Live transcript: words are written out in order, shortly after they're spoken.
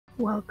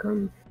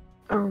welcome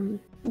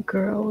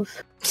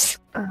girls,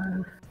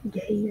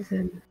 gays,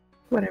 and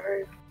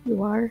whatever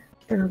you are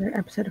to another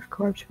episode of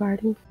Corpse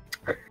Party.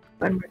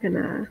 But we're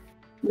gonna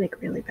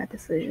make really bad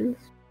decisions.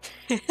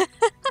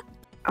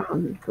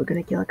 We're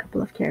gonna kill a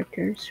couple of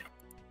characters,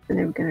 and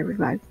then we're gonna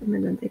revive them,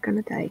 and then they're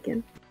gonna die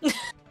again.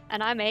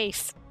 And I'm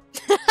Ace.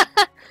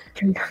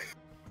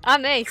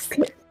 I'm Ace.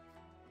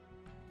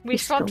 We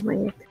swapped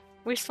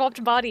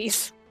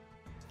bodies.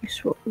 You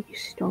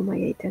stole my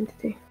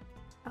identity.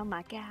 Oh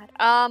my god.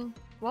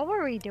 What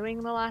were we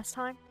doing the last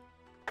time?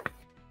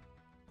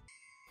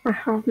 I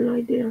have no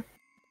idea.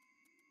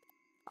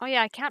 Oh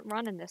yeah, I can't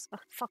run in this. Ugh,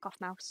 fuck off,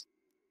 mouse.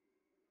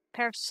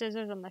 Pair of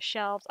scissors on the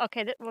shelves.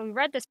 Okay, well, we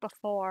read this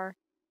before.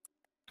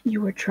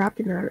 You were trapped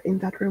in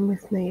that room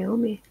with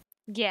Naomi.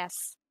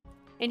 Yes.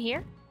 In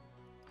here?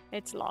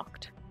 It's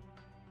locked.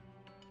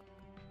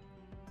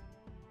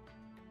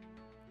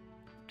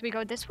 Do we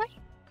go this way?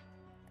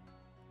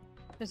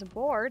 There's a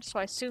board, so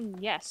I assume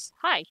yes.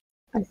 Hi.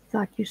 I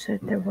thought you said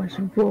there was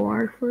a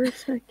war for a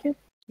second.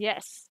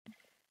 Yes.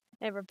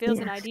 It reveals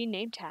an ID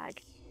name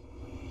tag.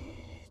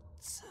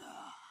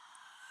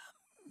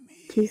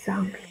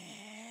 Kizami.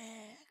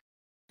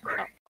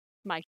 Oh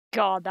my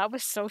god, that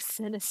was so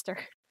sinister.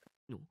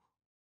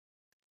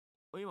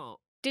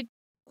 Did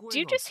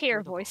you just hear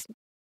a voice?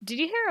 Did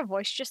you hear a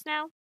voice just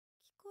now?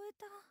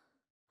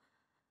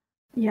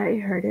 Yeah, I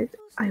heard it.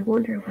 I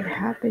wonder what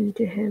happened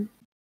to him.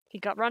 He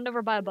got run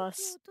over by a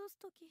bus.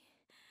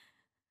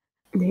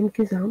 Named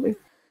Kizami.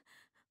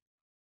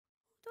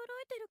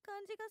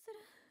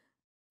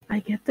 I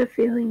get the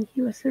feeling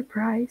he was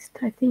surprised.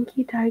 I think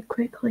he died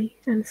quickly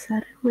and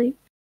suddenly.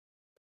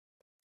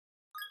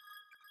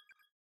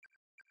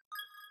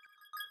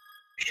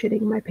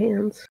 Shitting my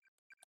pants.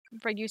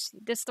 This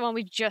is the one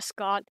we just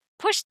got.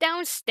 Pushed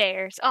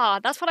downstairs. Ah,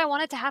 that's what I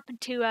wanted to happen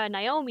to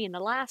Naomi in the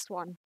last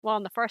one. Well,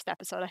 in the first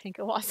episode, I think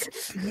it was.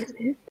 Damn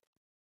it.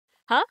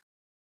 Huh?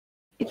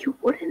 You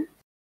wouldn't.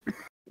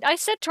 I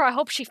said to her, I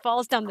hope she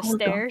falls down the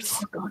stairs.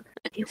 Hold on.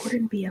 It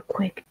wouldn't be a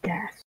quick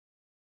death.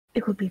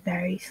 It would be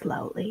very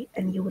slowly,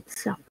 and you would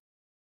suffer.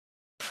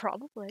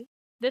 Probably.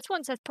 This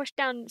one says pushed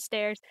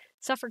downstairs,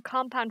 suffered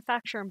compound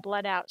fracture and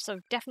bled out, so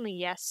definitely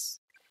yes.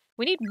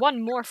 We need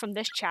one more from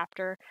this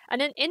chapter,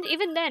 and then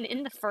even then,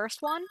 in the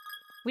first one,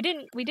 we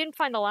didn't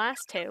find the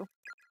last two.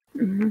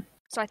 Mm-hmm.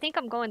 So I think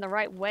I'm going the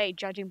right way,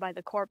 judging by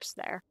the corpse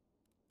there.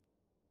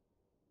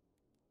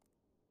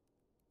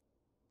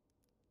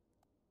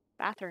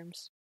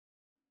 Bathrooms.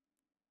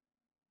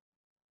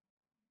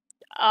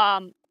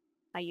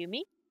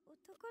 Ayumi?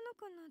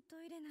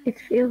 It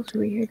feels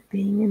weird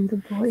being in the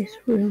boys'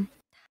 room.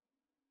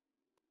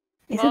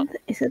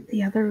 Isn't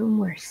the other room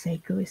where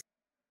Seiko is?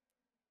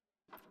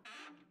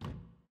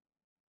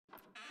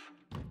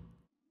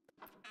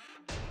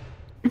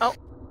 Oh.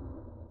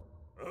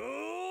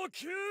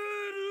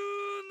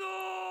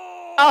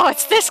 Oh,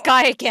 it's this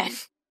guy again.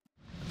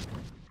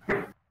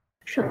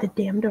 Shut the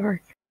damn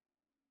door.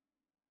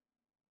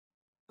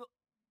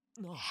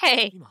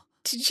 Hey,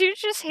 did you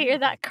just hear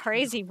that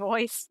crazy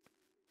voice?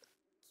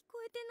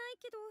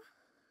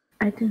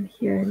 I didn't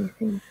hear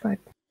anything, but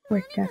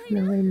we're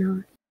definitely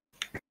not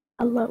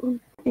alone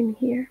in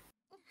here.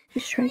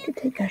 He's trying to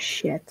take a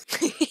shit,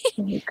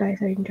 and you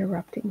guys are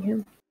interrupting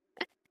him.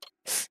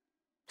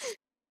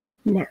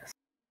 Now,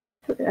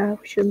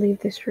 we should leave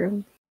this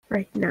room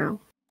right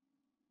now.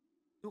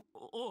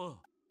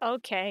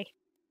 Okay.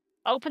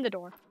 Open the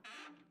door.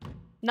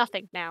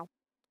 Nothing now.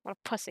 What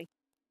a pussy.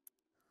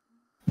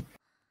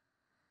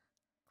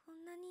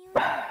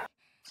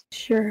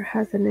 Sure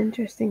has an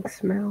interesting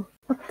smell.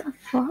 What the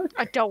fuck?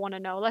 I don't want to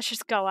know. Let's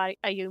just go,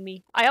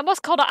 Ayumi. I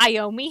almost called her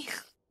Ayomi.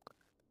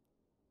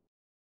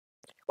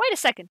 Wait a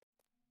second.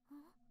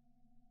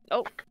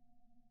 Oh.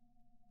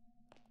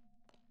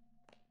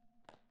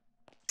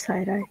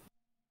 Side-eye.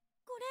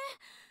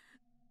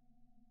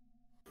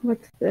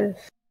 What's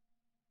this?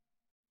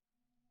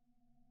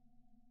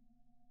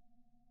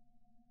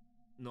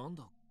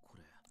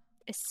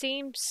 It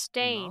seems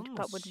stained,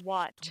 but with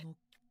what?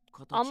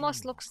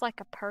 Almost looks like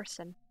a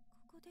person.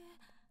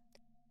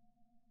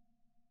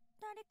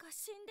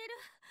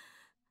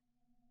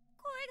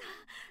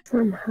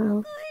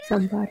 Somehow,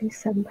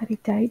 somebody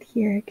died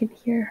here. I can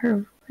hear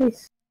her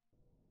voice.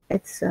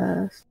 It's,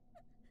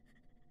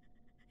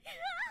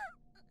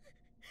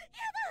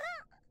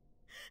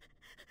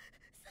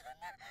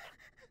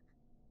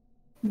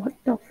 What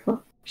the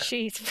fuck?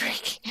 She's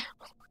freaking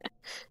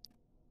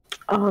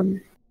out.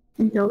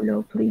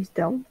 No, please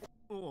don't.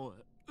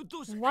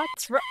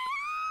 What's wrong?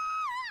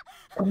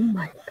 Oh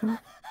my god.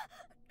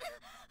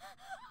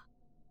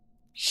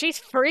 She's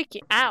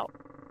freaking out.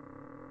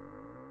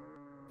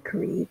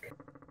 Krieg.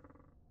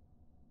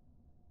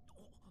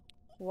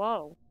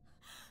 Whoa.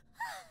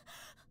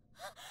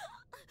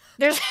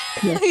 There's...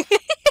 Yes.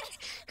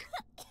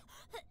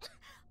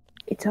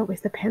 It's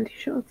always the panty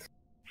shots.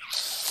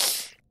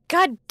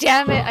 God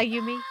damn it,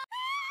 Ayumi.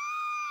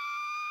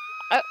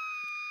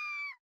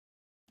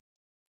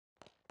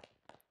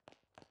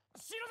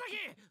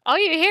 All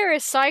you hear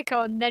is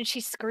Psycho, and then she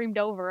screamed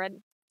over it.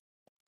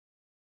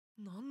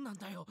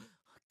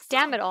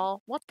 Damn it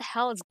all. What the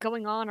hell is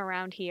going on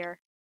around here?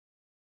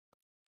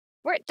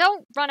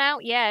 Don't run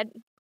out yet.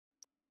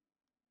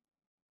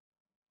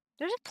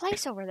 There's a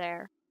place over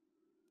there.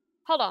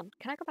 Hold on.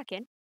 Can I go back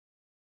in?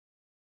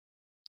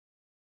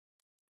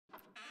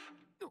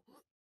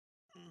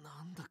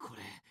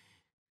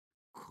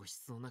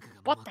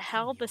 What the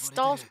hell? The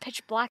stall's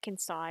pitch black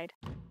inside.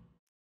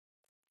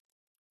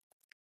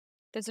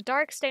 There's a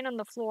dark stain on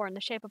the floor in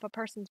the shape of a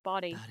person's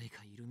body.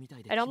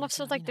 It almost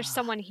feels like there's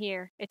someone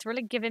here. It's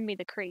really giving me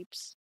the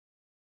creeps.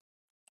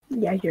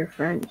 Yeah, your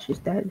friend. She's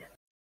dead.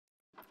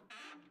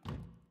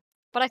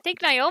 But I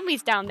think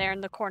Naomi's down there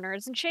in the corner,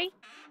 isn't she?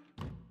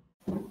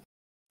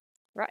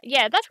 Right?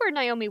 Yeah, that's where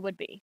Naomi would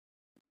be.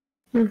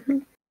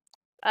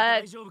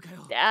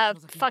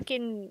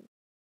 Fucking...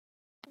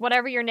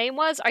 whatever your name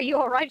was. Are you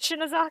alright,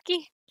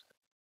 Shinozaki?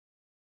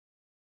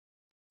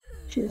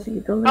 She's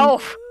eagerly.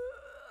 Oh!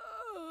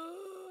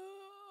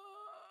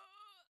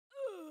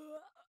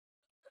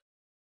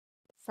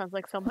 Sounds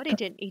like somebody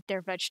didn't eat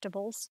their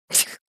vegetables.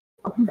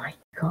 Oh my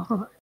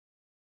god.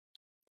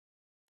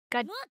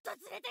 God.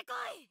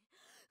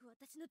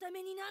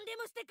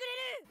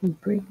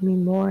 Bring me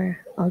more.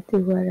 I'll do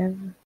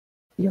whatever.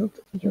 You'll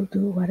do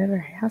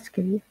whatever I ask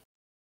of you.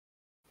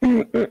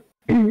 I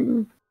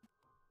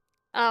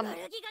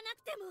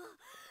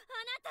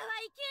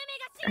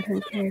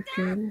don't care if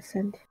you're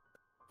innocent.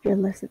 You're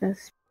listed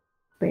as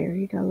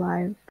buried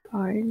alive,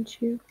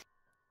 aren't you?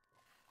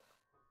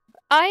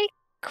 I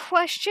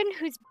question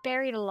who's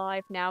buried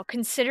alive now,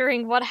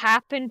 considering what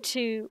happened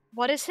to...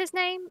 what is his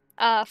name?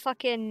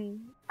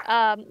 In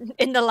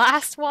the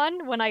last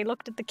one, when I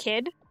looked at the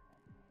kid.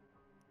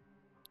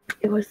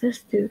 It was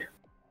this dude.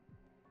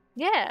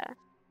 Yeah.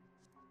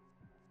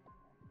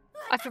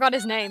 I forgot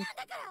his name.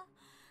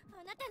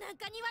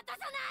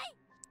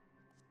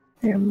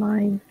 They're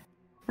mine.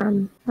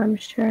 I'm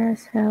sure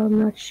as hell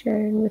not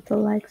sharing with the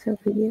likes of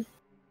you.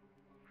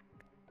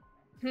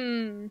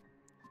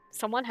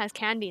 Someone has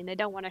candy and they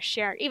don't want to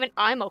share. Even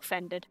I'm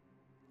offended.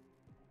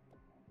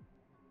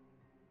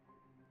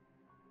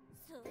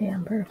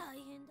 Damn, bro.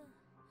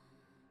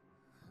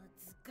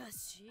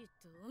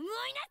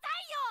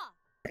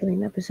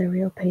 Cleanup is a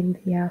real pain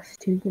in the ass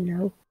too, you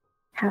know.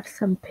 Have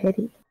some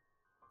pity.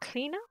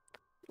 Cleanup?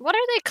 What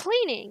are they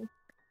cleaning?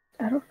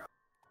 I don't know.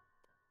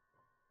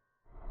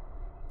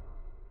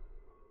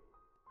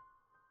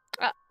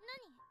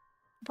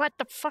 What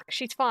the fuck?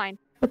 She's fine.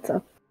 What's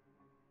up?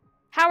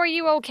 How are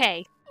you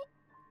okay?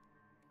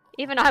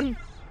 Even I'm...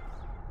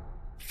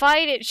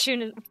 Fight it,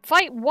 Shun.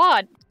 Fight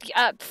what?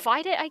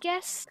 Fight it, I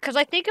guess? Because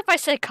I think if I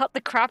say cut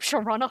the crap,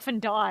 she'll run off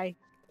and die.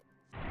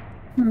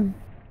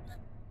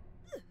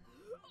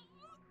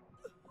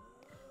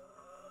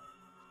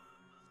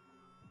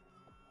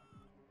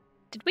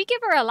 Did we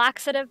give her a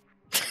laxative?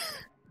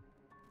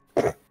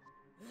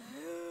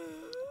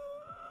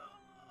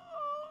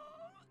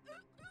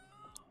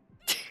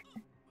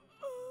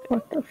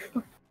 What the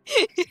fuck?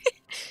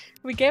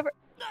 We gave her...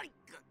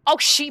 Oh,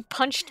 she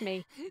punched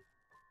me.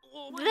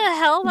 The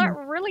hell? That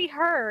really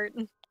hurt.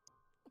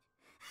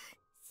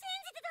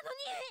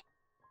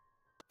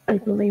 I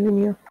believe in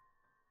you.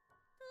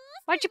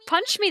 Why'd you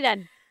punch me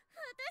then?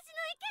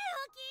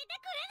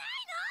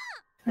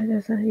 Why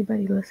doesn't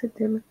anybody listen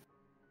to me?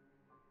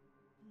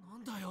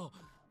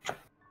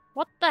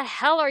 What the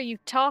hell are you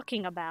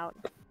talking about?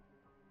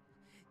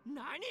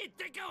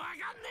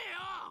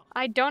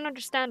 I don't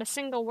understand a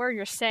single word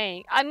you're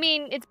saying. I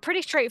mean, it's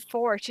pretty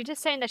straightforward. She's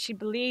just saying that she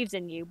believes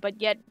in you,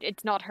 but yet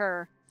it's not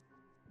her.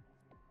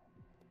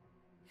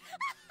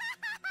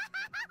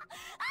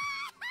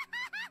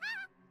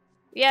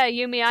 Yeah,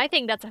 Yumi, I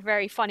think that's a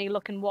very funny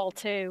looking wall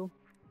too.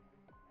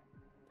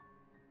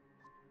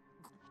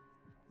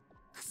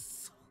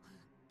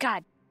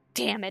 God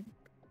damn it.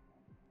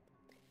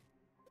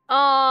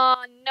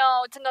 Oh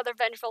no, it's another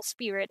vengeful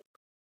spirit.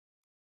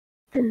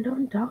 Then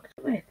don't talk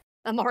to it.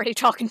 I'm already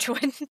talking to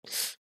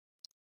it.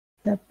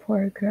 That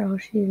poor girl,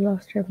 she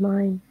lost her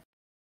mind.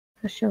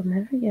 But she'll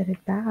never get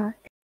it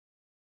back.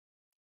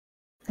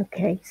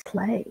 Okay,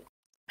 slay.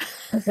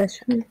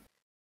 Possession.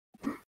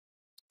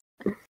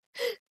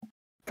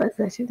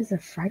 Possession is a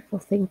frightful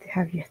thing to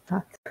have your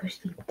thoughts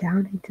pushed deep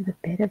down into the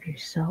pit of your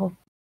soul.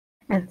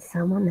 And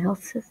someone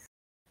else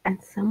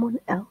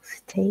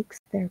takes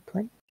their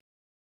place.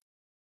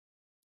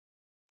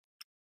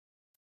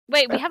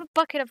 Wait, we have a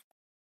bucket of...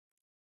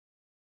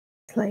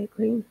 Slay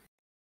queen.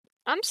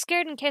 I'm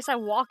scared in case I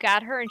walk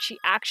at her and she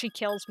actually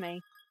kills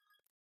me.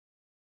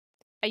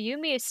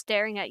 Ayumi is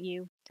staring at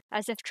you,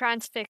 as if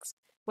transfixed,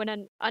 when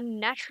an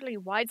unnaturally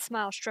wide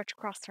smile stretched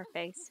across her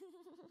face.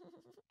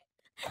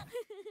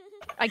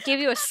 I give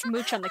you a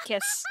smooch on the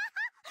kiss.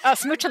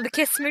 Smooch on the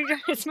kiss,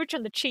 smooch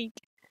on the cheek.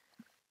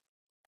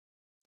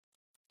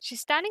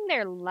 She's standing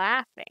there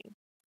laughing.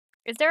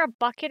 Is there a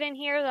bucket in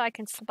here that I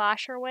can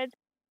splash her with?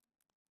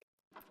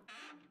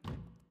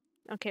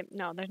 Okay,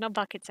 no, there's no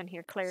buckets in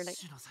here, clearly.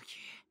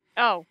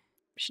 Oh,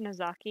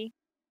 Shinozaki.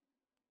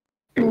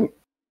 What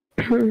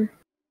am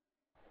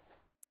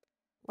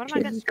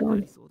I gonna...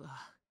 Gone.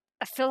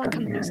 I feel like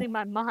I'm losing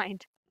my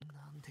mind.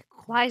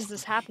 Why is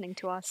this happening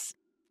to us?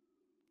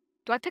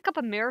 Do I pick up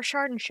a mirror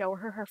shard and show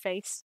her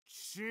face?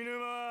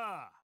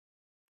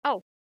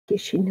 Oh.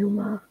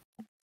 Kishinuma.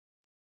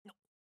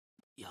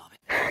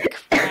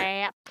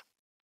 Crap.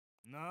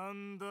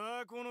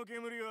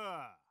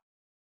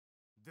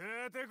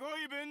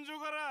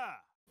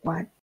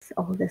 What's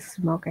all this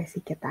smoke? I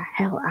see. Get the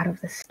hell out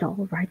of the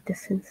stall right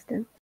this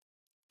instant.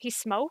 He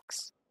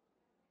smokes?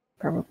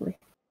 Probably.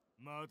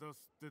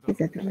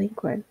 He's a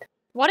delinquent.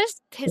 What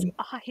is his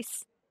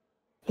eyes?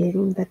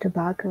 Hitting the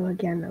tobacco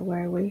again,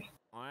 where are we?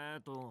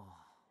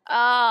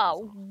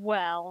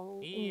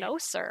 Well, no,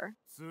 sir.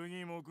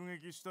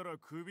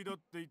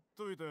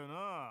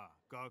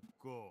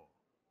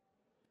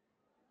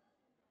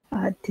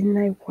 Didn't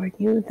I warn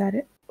you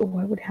that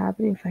what would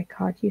happen if I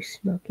caught you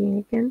smoking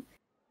again?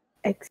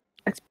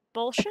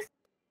 Bullshit?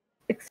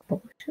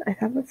 Explosion? I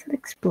thought it said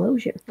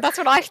explosion. That's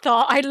what I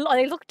thought. I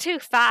looked too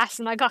fast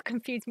and I got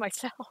confused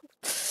myself.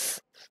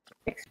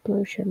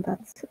 Explosion,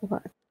 that's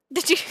what?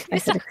 Did you? I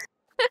said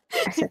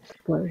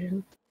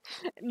explosion.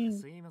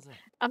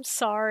 I'm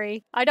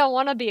sorry. I don't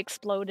want to be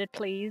exploded,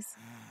 please.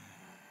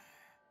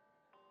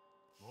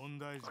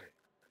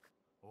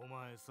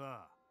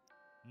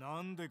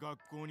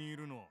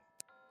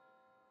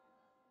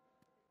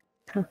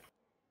 Huh.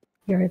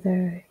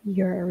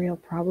 You're a real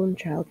problem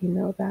child, you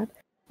know that?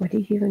 Why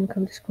did you even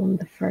come to school in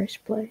the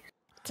first place?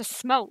 To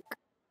smoke.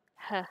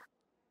 Huh.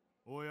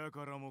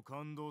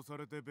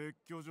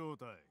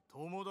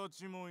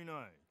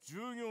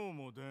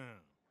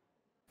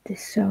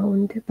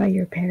 Disowned by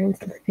your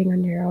parents, living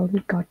on your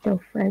own, got no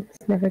friends,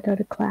 never go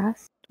to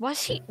class.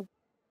 Was he?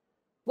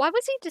 Why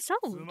was he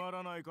disowned?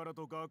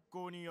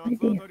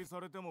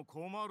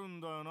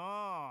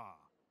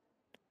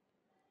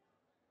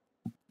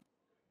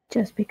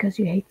 Just because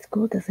you hate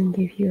school doesn't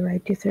give you a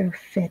right to throw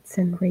fits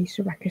and race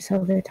records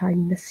all the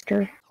time,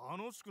 mister.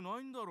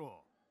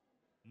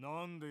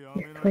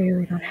 You're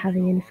clearly not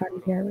having any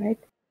fun here, right?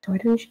 So why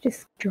don't you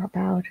just drop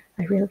out?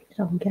 I really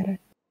don't get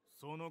it.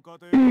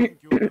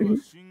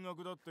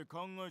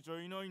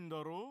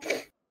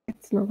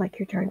 It's not like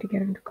you're trying to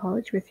get into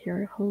college with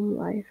your home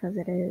life as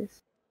it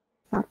is.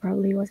 That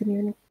probably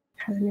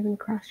hasn't even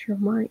crossed your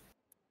mind.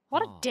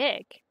 What a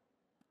dick.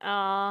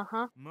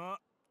 Uh-huh.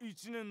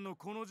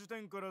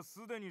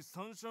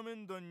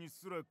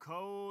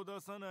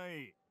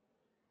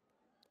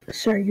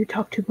 Sir, you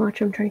talk too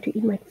much. I'm trying to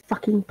eat my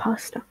fucking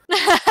pasta.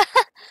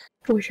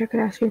 I wish I could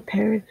ask your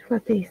parents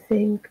what they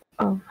think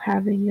of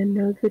having a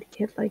no-good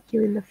kid like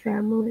you in the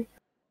family,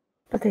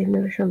 but they've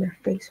never shown their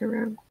face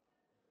around.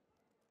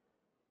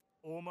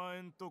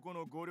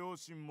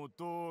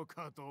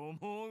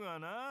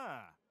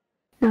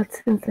 Not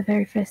since the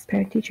very first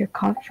parent-teacher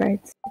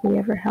conference we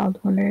ever held.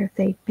 Wonder if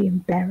they'd be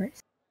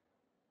embarrassed.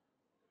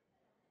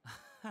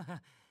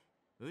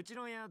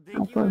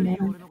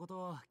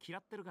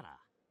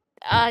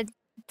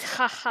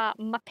 Haha,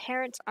 my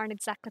parents aren't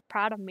exactly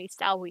proud of me,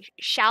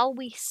 shall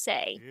we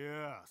say?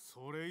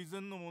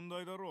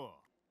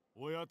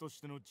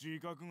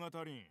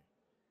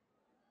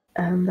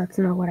 That's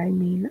not what I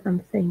mean. I'm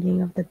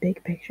thinking of the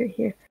big picture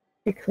here.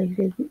 They're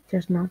clearly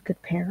just not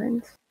good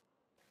parents.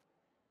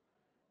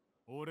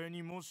 If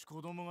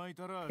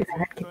I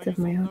had kids of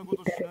my own, you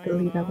better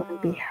believe I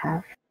wouldn't be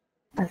half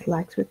as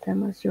lax with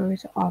them as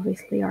yours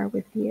obviously are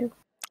with you.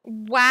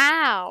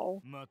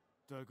 Wow.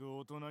 The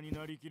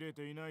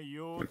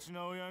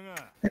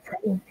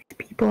problem is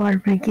people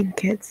are making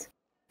kids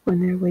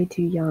when they're way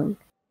too young.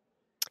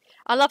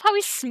 I love how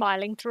he's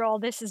smiling through all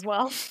this as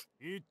well.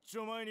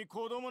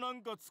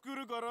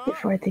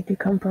 Before they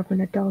become proper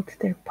adults,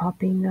 they're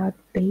popping out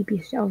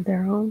babies of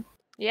their own.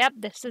 Yep,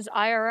 this is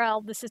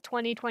IRL. This is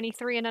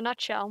 2023 in a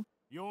nutshell.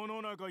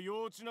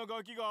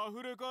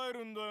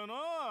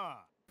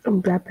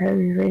 Bad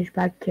parents raise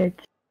bad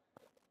kids.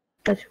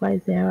 That's why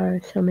there are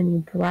so many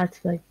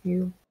brats like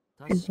you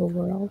in the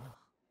world.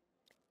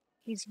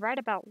 He's right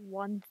about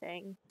one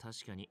thing.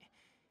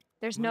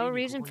 There's no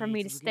reason for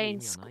me to stay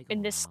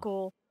in this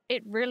school.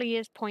 It really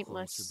is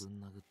pointless.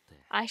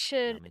 I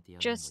should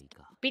just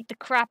beat the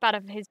crap out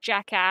of this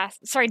jackass,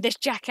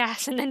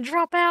 and then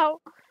drop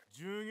out.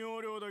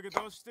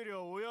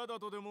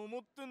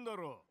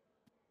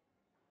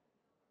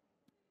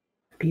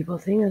 People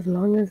think as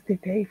long as they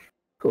pay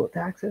school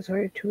taxes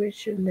or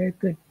tuition, they're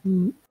good.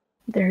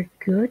 They're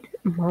good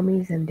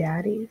mommies and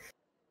daddies.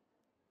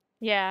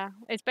 Yeah,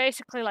 it's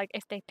basically like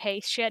if they pay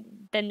shit,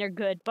 then they're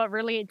good. But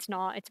really, it's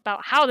not. It's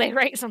about how they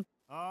raise them.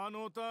 Well,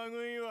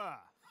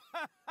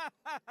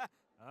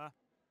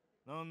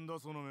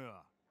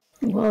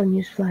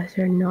 newsflash,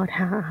 they're not.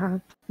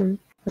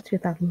 What's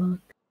with that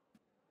look?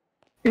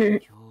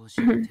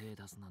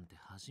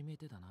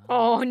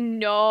 Oh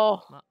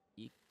no.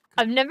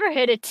 I've never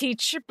hit a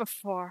teacher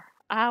before.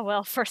 Ah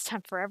well, first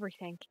time for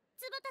everything.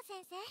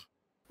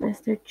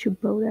 Mr.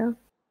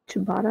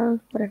 Chubata,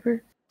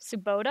 whatever.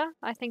 Subota,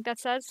 I think that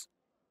says.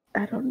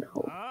 I don't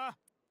know.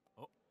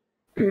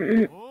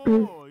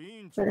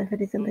 But if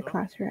it is in the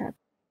class rap,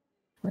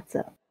 what's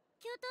up?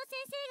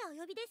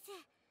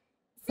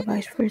 The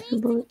vice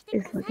principal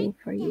is looking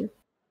for you.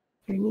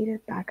 You're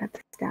needed back at the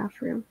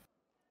staff room.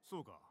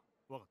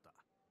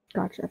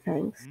 Gotcha,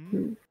 thanks.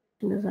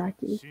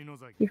 Shinozaki.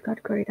 You've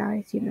got great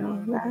eyes, you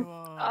know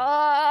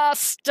that?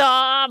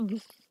 Stop!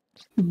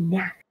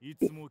 Nah.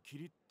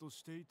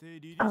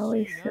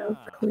 Always so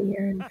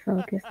clear and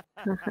focused.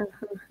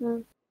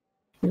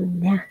 You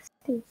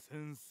nasty.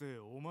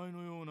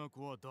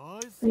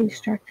 The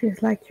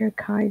instructors like your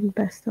kind,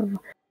 best of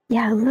all.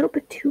 Yeah, a little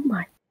bit too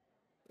much.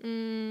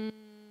 Mm.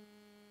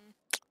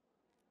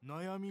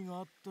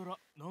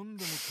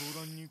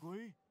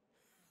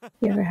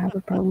 You ever have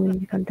a problem,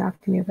 you come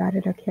talk to me about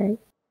it, okay?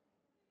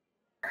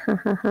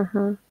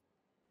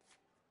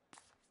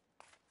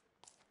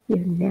 You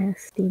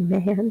nasty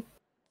man.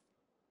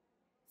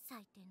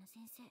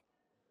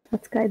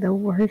 That's guy the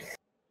worst.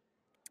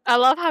 I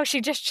love how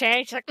she just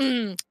changed. Like,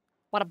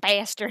 what a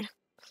bastard.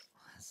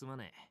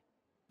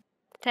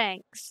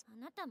 Thanks.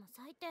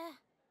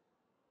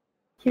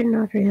 You're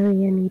not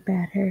really any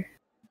better.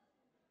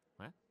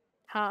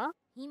 Huh?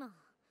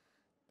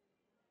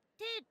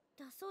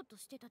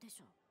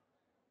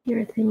 You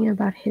were thinking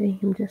about hitting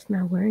him just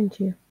now, weren't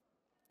you?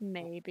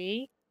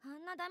 Maybe.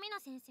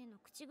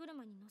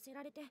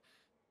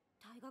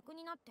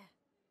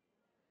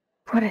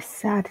 What a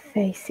sad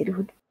face it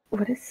would.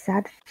 What a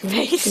sad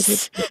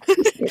face it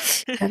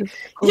would be.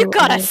 You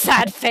got a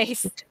sad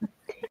face.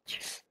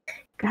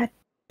 God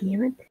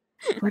damn it.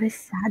 What a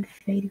sad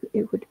fate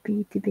it would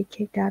be to be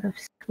kicked out of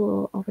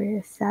school over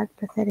a sad,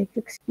 pathetic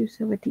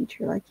excuse of a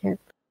teacher like him.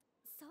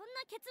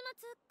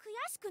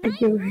 And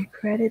you'll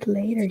regret it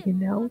later, you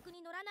know?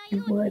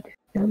 You would.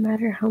 No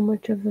matter how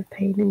much of a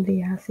pain in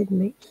the ass he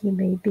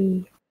may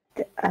be,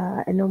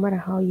 and no matter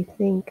how you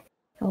think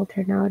it'll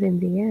turn out in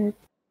the end.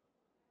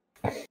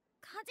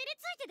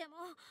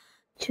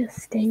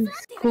 Just stay in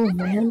school,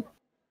 man.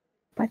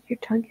 Bite your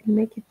tongue and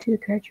make it to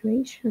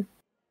graduation.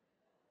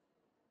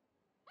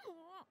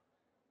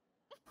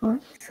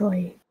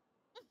 Honestly.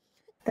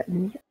 That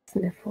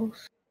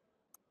sniffles.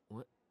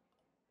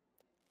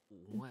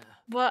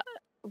 What?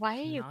 Why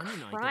are you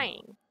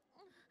crying?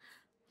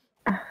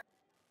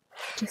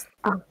 Just,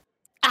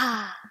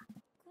 Ah!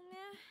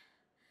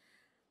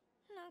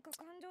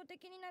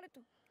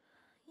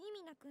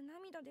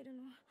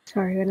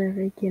 Sorry,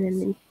 whenever I get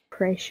an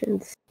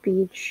impression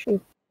speech,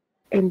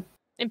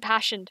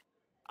 Impassioned.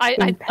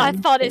 I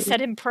thought it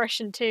said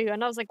impression too,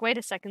 and I was like, wait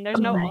a second, there's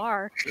no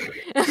R.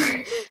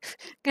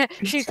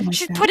 she's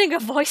putting a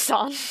voice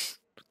on.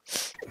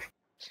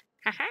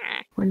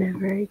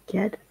 Whenever I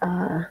get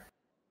an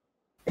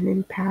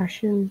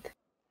impassioned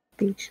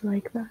speech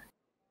like that,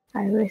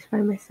 I always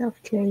find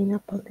myself tearing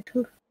up a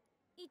little.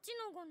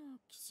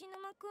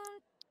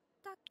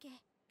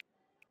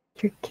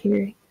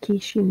 You're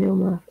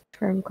Kishinuma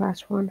from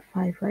class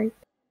 1-5, right?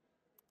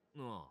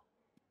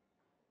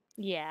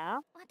 Yeah.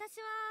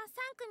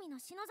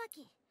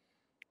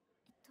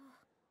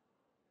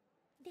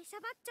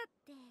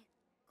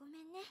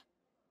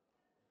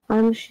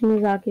 I'm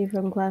Shinozaki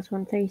from class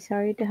 1-3.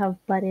 Sorry to have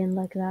butt in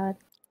like that.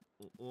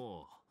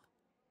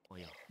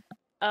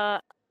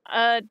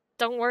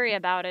 Don't worry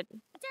about it.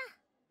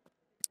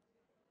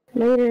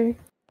 Later.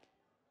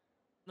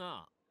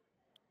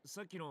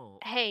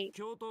 Hey,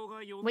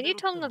 when you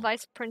told him the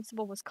vice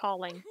principal was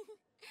calling?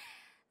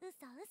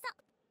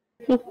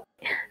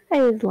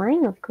 I was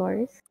lying, of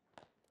course.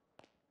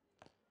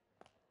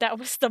 That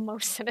was the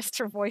most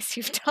sinister voice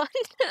you've done.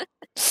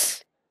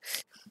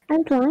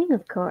 I'm lying,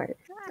 of course.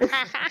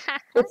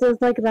 This is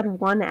like that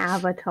one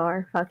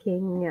Avatar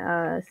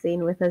fucking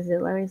scene with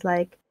Azula. He's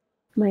like,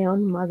 my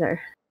own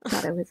mother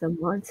thought I was a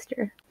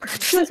monster.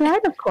 She was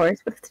right, of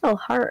course, but it still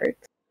hurt.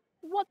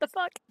 What the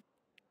fuck?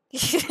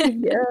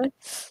 Yeah.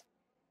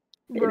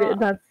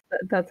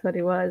 That's what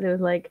it was. It was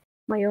like,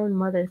 my own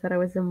mother thought I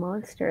was a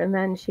monster, and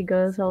then she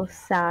goes all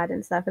sad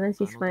and stuff, and then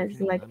she smiles.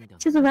 She's like,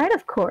 she's right,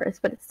 of course,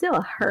 but it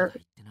still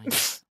hurt.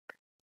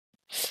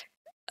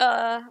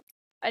 I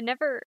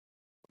never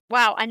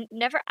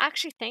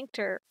actually thanked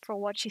her for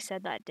what she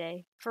said that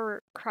day,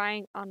 for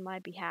crying on my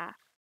behalf.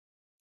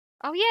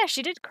 Oh yeah,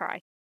 she did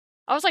cry.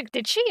 I was like,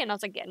 did she? And I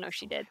was like, yeah, no,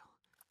 she did.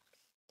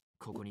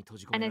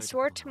 And I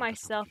swore to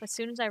myself as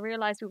soon as I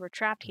realized we were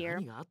trapped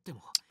here,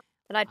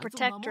 that I'd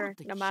protect her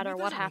no matter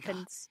what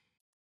happens.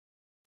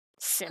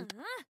 Simp.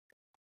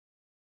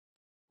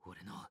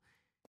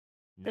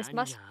 This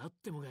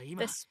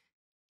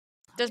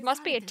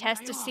must be a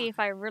test to see if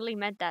I really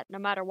meant that no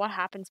matter what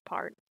happens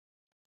part.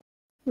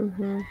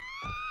 Mm-hmm.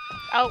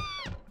 Oh.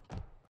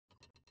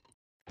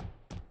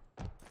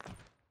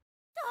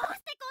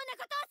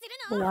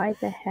 Why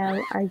the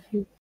hell are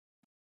you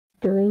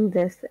doing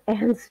this?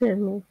 Answer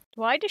me.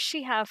 Why does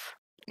she have...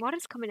 What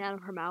is coming out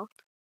of her mouth?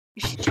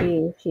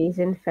 She's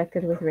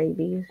infected with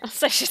rabies.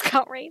 So she's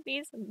got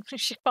rabies and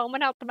she's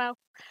foaming out the mouth.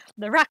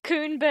 The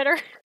raccoon bit her.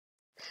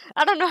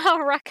 I don't know how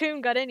a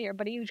raccoon got in here,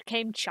 but he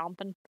came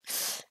chomping.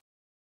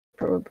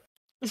 Probably.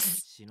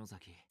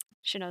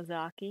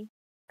 Shinozaki.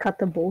 Cut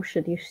the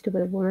bullshit, you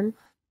stupid woman.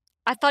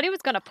 I thought he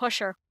was gonna push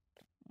her.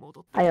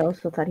 I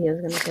also thought he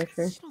was gonna push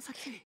her.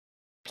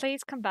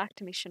 Please come back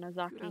to me,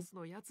 Shinozaki.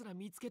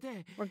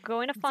 We're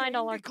going to find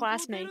all our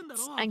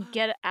classmates and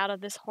get out of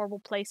this horrible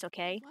place,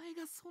 okay?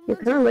 You're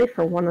kind of late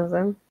for one of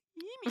them.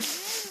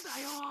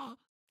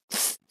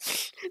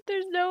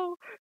 There's no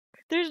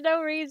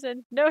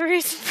reason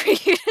for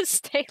you to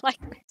stay like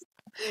this.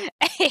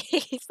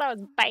 Hey, that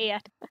was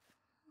bad.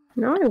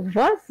 No, it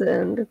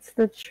wasn't. It's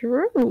the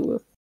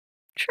truth.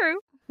 True.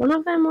 One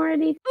of them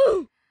already,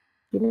 you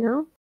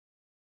know?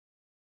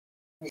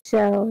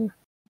 So...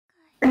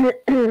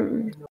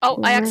 Oh,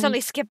 I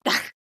accidentally skipped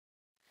that.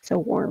 So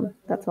warm.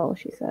 That's all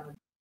she said.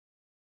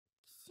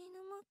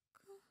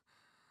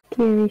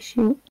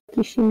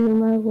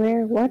 Kishinuma,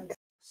 where? What?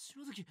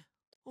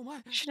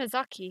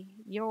 Shinozaki,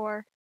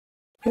 you're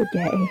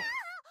gay.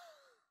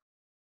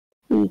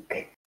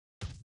 Eek.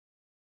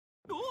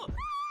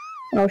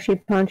 Oh, she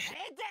punched.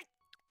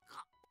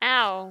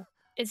 Ow.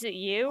 Is it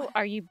you?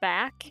 Are you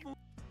back?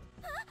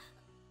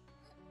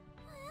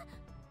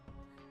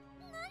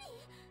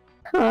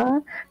 Huh?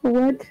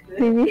 What,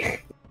 baby?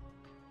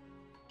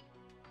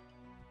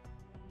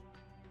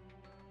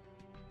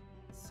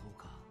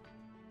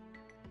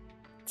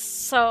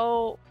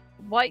 So,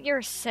 what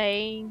you're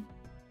saying...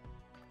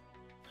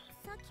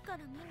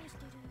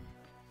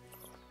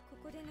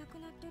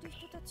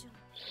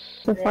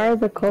 So far,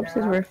 the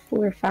corpses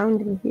were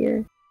found in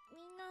here.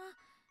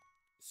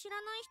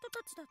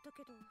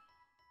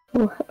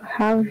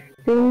 Have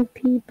been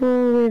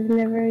people we've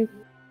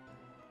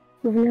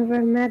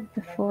never met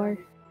before.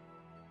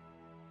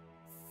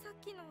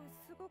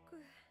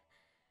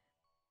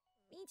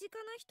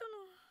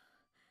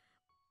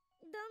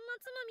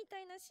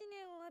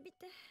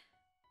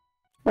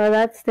 Well,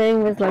 that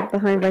sting was left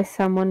behind by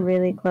someone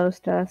really close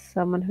to us,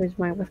 someone whose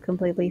mind was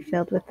completely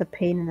filled with the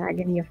pain and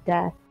agony of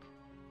death.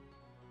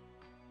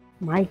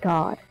 My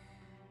God.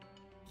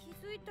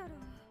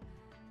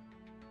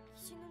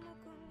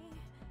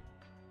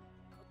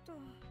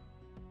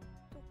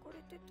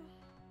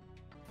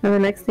 And the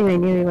next thing I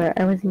knew,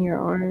 I was in your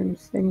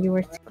arms, and you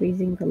were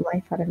squeezing the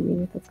life out of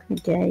me. That's kind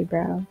of gay,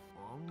 bro.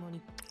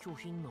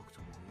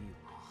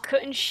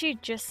 Couldn't she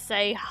just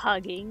say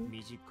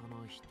hugging?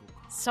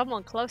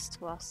 Someone close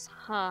to us,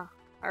 huh?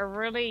 I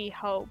really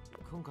hope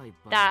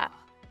that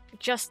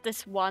just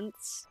this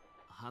once,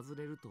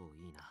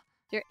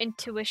 your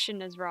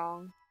intuition is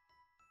wrong.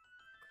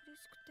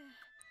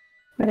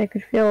 But I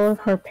could feel all of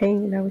her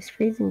pain, and I was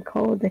freezing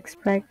cold,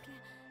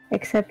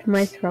 except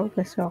my throat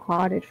was so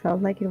hot it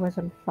felt like it was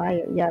on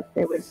fire. Yep,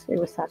 it was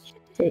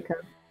Sachiko.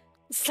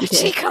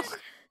 Sachiko!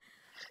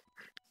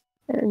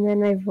 And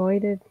then I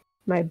voided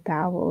my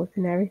bowels,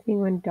 and everything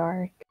went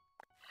dark.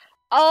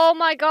 Oh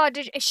my God!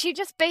 Is she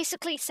just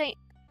basically saying?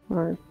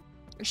 What?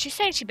 Is she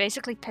saying she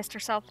basically pissed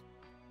herself?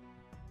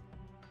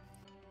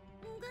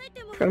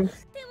 From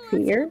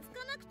fear?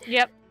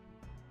 Yep.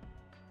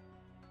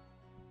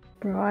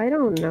 Bro, I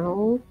don't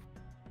know.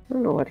 I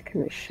don't know what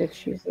kind of shit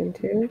she's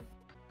into.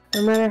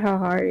 No matter how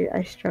hard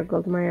I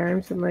struggled, my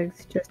arms and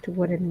legs just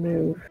wouldn't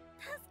move.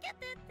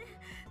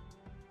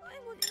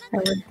 I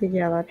went to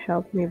yell out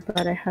help me,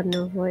 but I had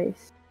no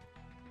voice.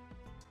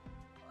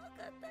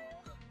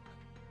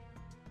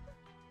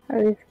 I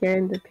was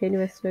scared and the pain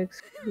was so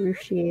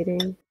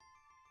excruciating.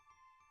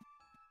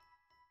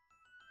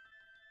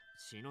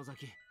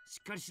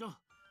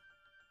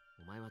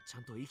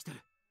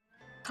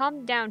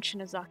 Calm down,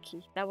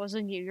 Shinozaki. That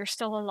wasn't you. You're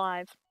still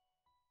alive.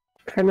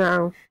 For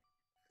now.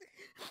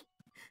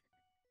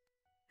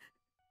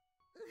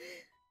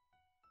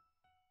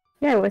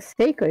 Yeah, it was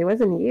Seiko. It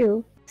wasn't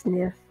you.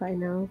 Sniff, I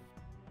know.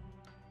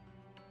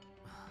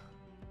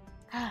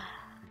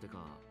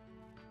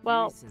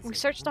 Well, we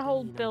searched the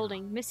whole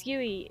building. Miss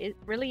Yui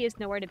really is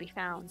nowhere to be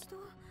found.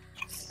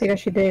 Because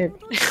she did.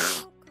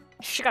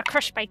 She got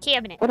crushed by a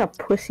cabinet. What a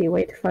pussy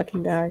way to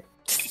fucking die.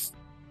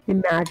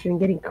 Imagine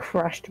getting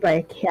crushed by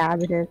a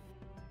cabinet.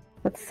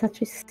 That's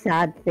such a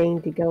sad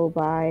thing to go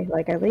by.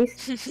 Like, at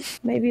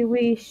least maybe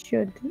we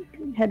should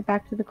head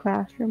back to the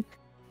classroom.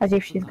 As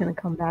if she's gonna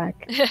come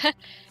back.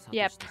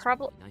 Yeah,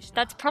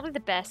 that's probably the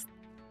best.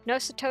 No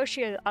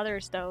Satoshi or the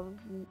others, though,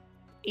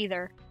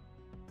 either.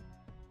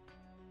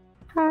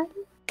 Hi.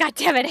 God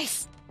damn it,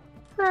 Ace!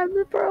 I'm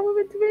the problem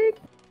it's me.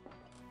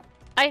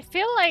 I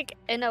feel like,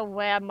 in a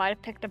way, I might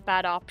have picked a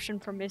bad option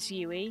for Miss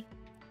Yui.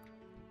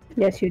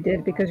 Yes, you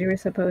did, because you were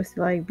supposed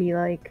to, like, be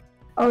like,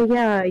 oh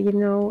yeah, you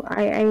know,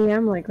 I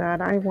am like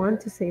that. I want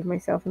to save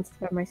myself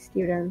instead of my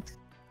students.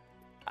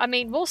 I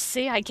mean, we'll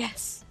see, I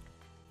guess.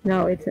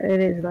 No, it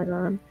is like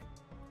that.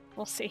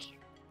 We'll see.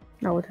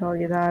 I will tell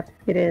you that.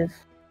 It is.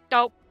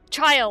 Oh,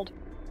 child!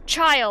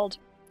 Child!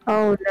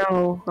 Oh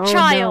no. Oh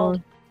Child!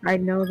 No. I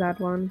know that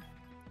one.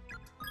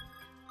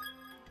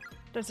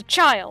 There's a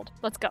child!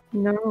 Let's go.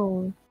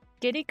 No.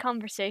 Giddy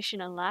conversation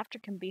and laughter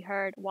can be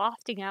heard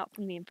wafting out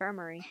from the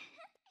infirmary.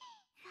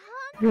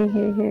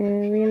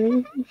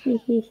 Really?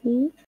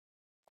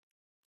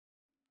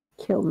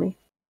 Kill me.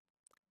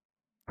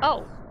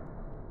 Oh.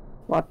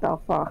 What the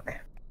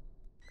fuck?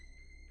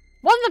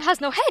 One of them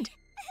has no head!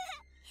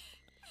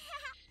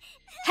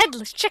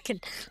 Headless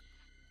chicken!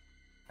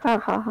 Ha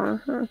ha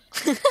ha ha.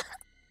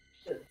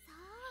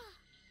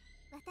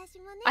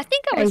 I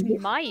think I was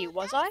Mayu,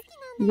 was I?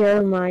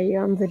 You're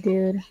Mayu, I'm the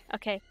dude.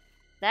 Okay,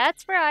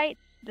 that's right.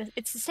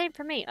 It's the same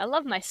for me. I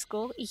love my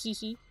school.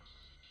 Ihihi.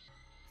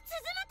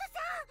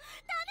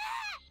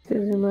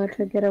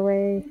 Suzumoto, get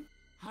away.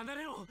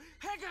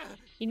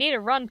 You need to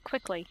run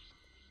quickly.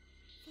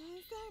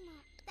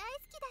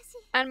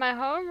 And my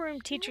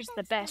homeroom teacher's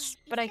the best,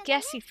 but I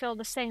guess you feel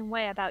the same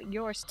way about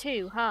yours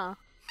too, huh?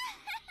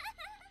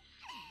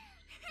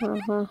 Ha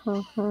ha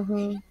ha ha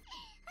ha.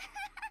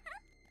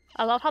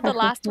 I love how the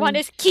last one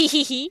is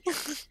kihihi.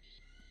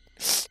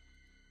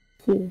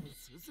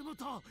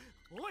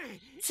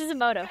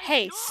 Suzumoto,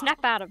 hey,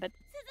 snap out of it.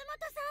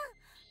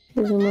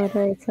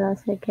 Suzumoto, it's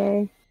us,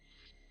 okay?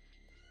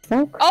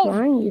 Stop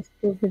crying, you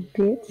stupid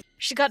bitch.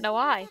 She got no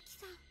eye.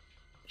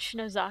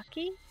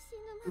 Shinozaki?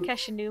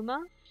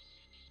 Kashinuma?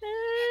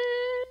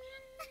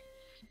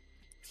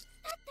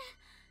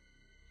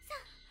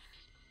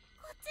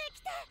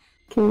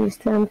 Can you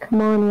stand?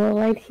 Come on, we're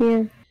right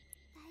here.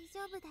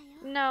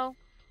 No,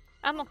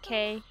 I'm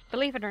okay,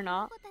 believe it or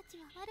not.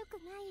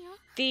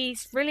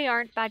 These really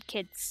aren't bad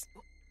kids.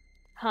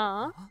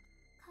 Huh?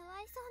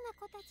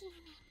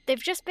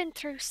 They've just been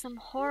through some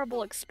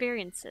horrible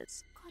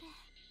experiences.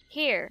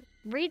 Here,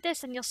 read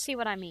this and you'll see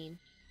what I mean.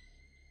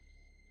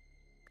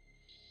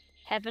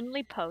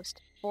 Heavenly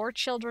Post. 4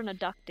 children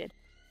abducted.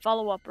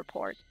 Follow-up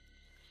report.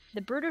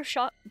 The brutal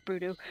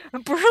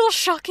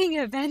shocking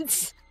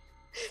events.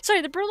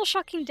 The brutal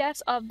shocking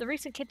deaths of the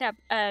recent kidnapped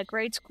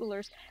grade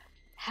schoolers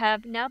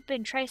have now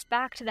been traced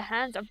back to the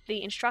hands of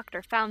the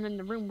instructor found in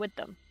the room with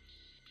them.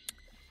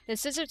 The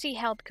scissors he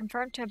held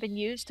confirmed to have been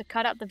used to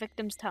cut out the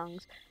victims'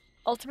 tongues,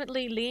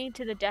 ultimately leading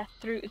to the death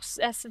through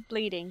excessive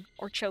bleeding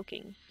or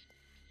choking.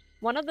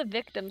 One of the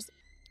victims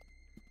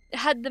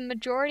had the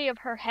majority of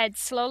her head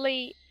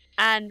slowly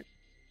and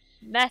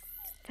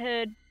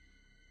methodically.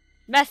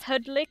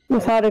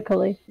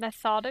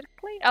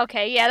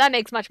 Okay, yeah, that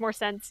makes much more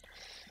sense.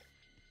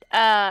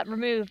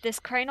 Removed. This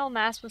cranial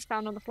mass was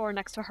found on the floor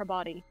next to her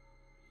body.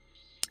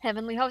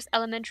 Heavenly Host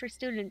elementary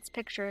students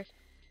pictured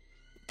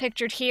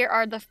here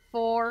are the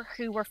 4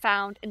 who were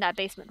found in that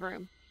basement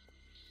room.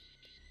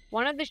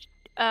 One of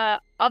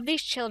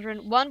these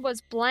children, one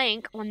was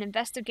blank when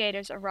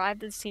investigators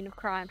arrived at the scene of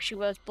crime. She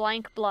was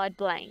blank blood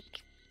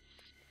blank.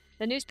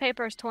 The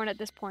newspaper is torn at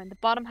this point. The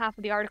bottom half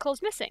of the article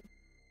is missing.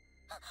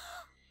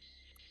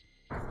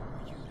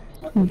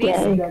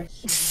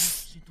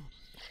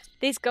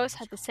 These ghosts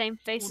had the same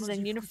faces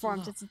and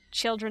uniforms as the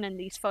children in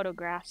these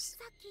photographs.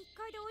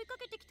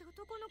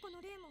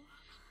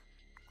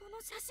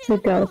 The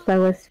ghost that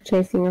was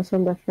chasing us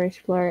on the first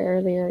floor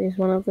earlier is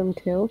one of them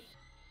too.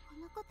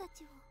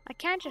 I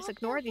can't just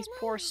ignore these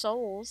poor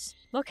souls.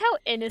 Look how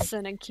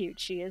innocent and cute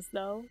she is,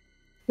 though.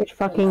 You're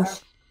fucking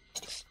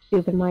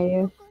stupid,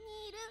 Mayu.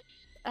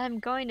 I'm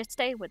going to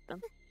stay with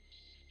them.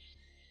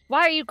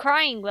 Why are you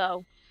crying,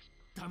 though?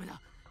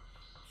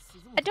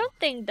 I don't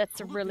think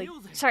that's a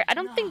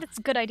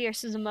good idea,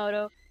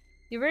 Suzumoto.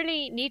 You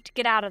really need to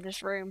get out of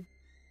this room.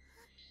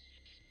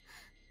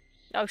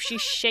 Oh,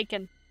 she's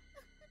shaken.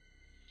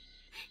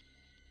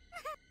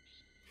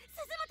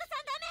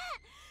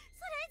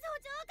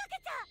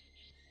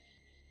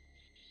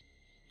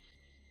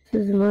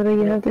 Suzumoto,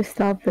 you have to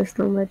stop this.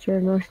 Don't let your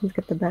emotions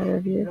get the better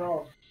of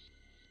you.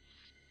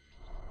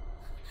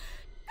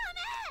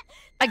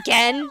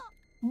 Again?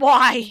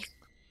 Why?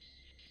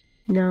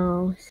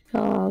 No,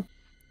 stop.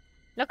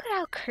 Look at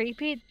how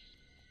creepy.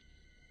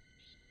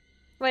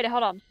 Wait,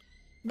 hold on.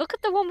 Look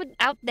at the one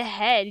without the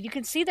head. You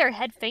can see their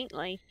head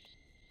faintly.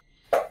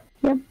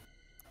 Yep.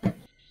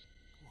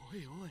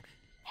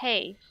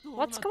 Hey,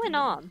 what's going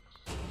on?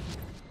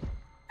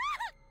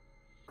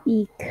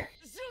 Eek.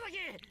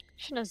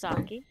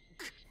 Shinozaki.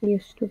 You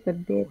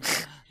stupid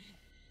bitch.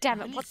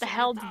 Damn it, what the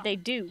hell did they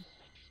do?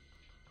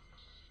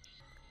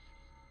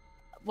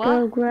 What?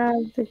 Go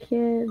grab the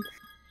kids.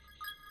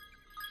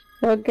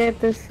 Go get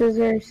the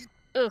scissors.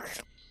 Ugh.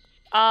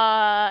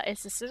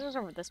 Is the scissors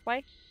over this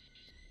way?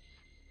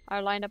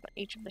 Are lined up on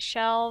each of the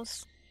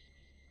shelves.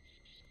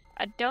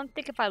 I don't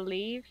think if I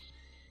leave...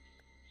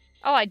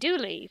 Oh, I do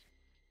leave.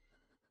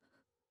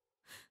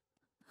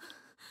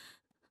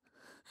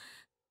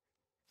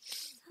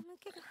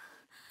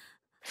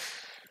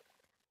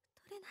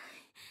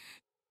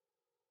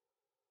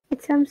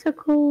 I'm so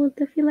cold.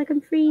 I feel like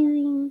I'm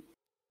freezing.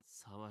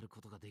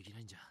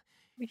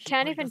 We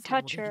can't even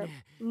touch her,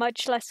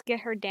 much less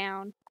get her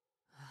down.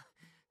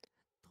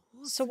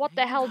 So what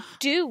the hell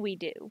do we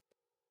do?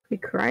 We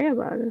cry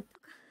about it.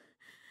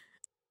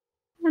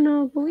 I don't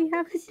know, but we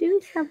have to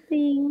do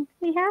something.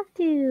 We have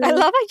to. I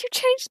love how you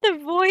changed the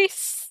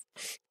voice.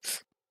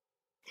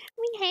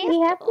 We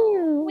have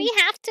to. We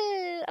have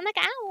to. I'm like,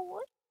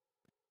 ow.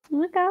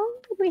 Look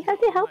out. We have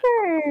to help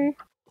her.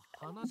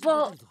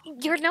 Well,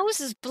 your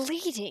nose is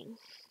bleeding.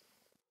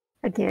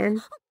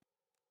 Again?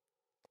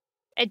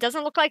 It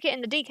doesn't look like it in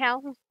the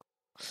decal.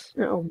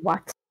 Oh,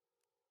 what?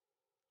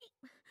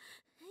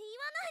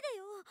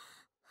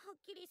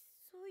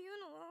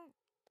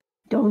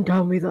 Don't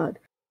tell me that.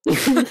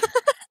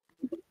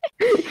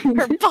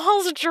 Her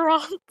balls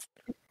dropped.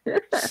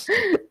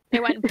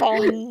 It went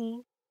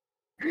bong.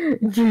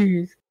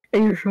 Jeez,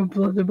 and you're so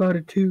blunt about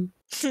it too.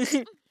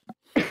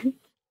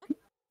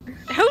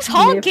 Who's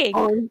honking?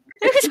 Honk.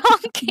 Who's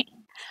honking?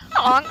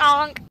 Honk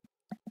honk.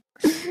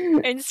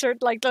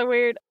 Insert like the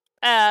weird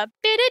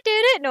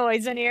bit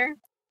noise in here.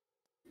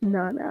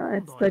 No,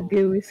 it's the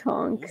goose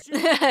honk.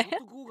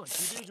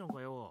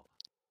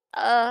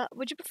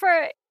 Would you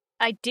prefer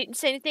I didn't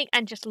say anything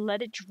and just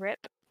let it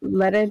drip?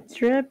 Let it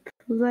drip.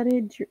 Let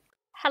it drip.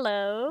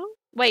 Hello?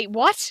 Wait,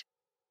 what?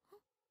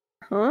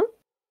 Huh?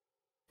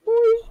 Who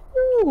is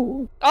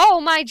you? Oh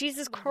my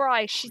Jesus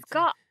Christ, she's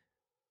got...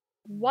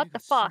 What the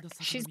fuck?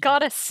 She's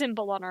got a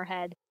symbol on her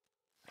head.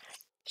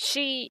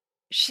 She's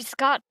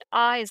got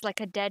eyes like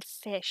a dead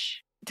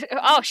fish.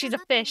 Oh, she's a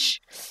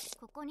fish.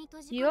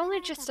 You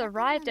only just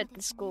arrived at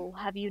the school,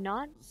 have you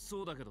not?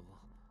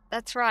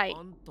 That's right.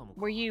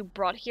 Were you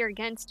brought here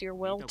against your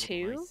will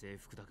too?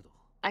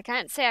 I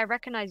can't say I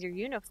recognize your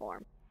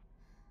uniform.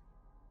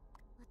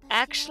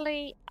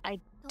 Actually, I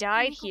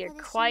died here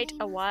quite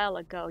a while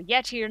ago.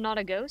 Yet you're not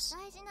a ghost?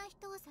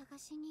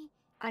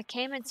 I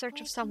came in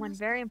search of someone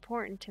very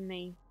important to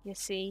me, you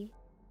see.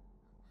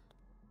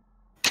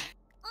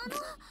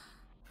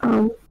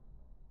 Your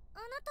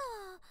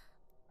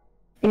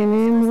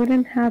name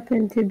wouldn't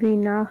happen to be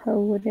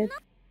Naho, would it?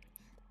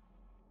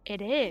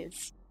 It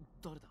is.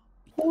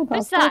 Who the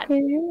Who's fuck that?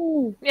 is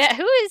you? Yeah,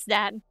 who is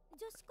that?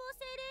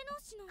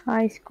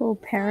 High school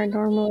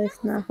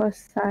paranormalist Naho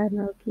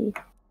Sanoki.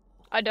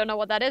 I don't know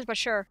what that is, but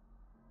sure.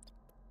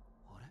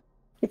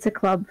 It's a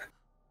club.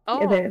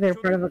 Oh. Yeah, they're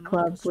part of a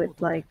club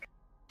with like...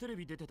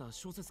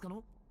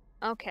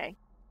 Okay.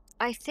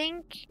 I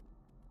think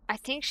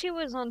she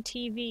was on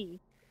TV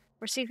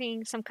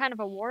receiving some kind of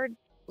award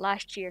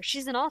last year.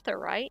 She's an author,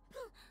 right?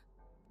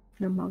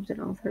 No, mom's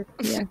an author.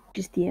 Yeah,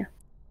 just yeah.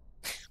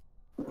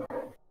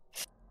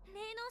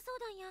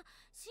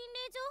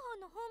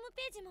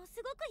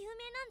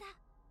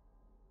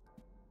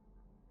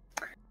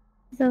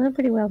 So they're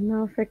pretty well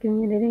known for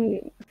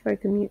community, for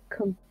communing,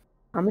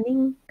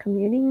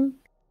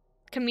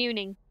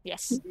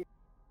 Yes.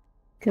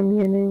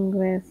 Communing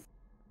with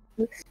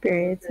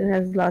spirits, and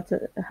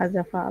has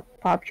a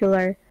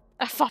popular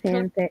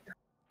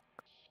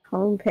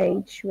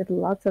homepage with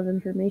lots of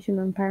information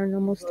on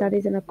paranormal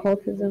studies and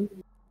occultism.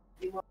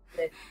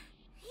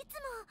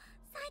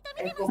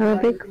 I'm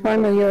a big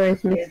fan of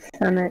yours, Miss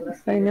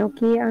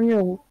Sanoki.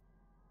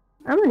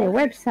 I'm on your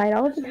website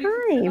all the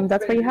time.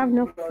 That's why you have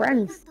no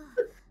friends.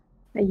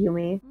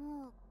 Ayumi.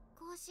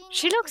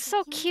 She looks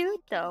so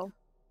cute, though.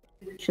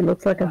 She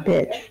looks like a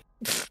bitch.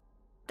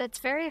 That's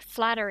very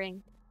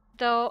flattering.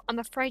 Though, I'm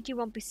afraid you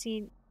won't be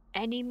seeing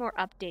any more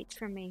updates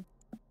from me.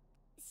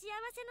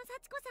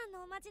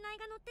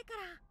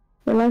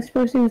 The last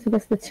posting is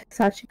about the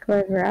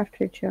Sachiko ever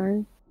after,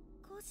 Chars.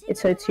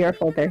 It's your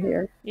fault they're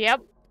here.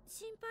 Yep.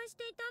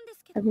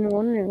 I've been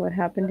wondering what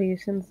happened to you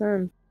since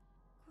then.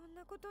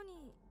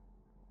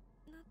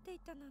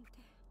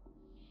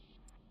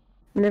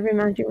 I never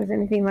imagined it was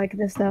anything like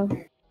this, though.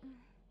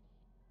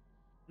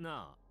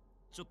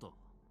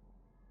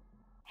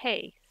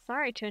 Hey,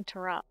 sorry to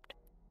interrupt.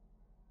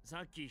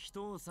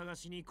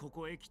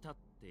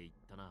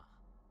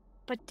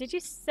 But did you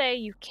say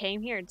you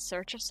came here in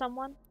search of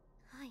someone?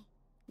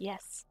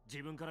 Yes.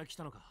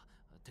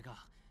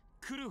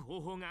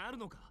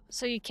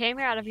 So you came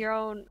here out of your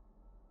own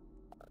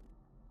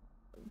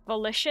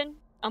volition?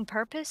 On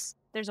purpose?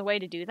 There's a way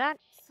to do that?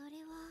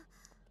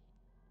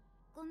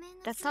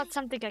 That's not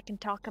something I can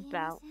talk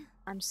about.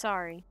 I'm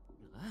sorry.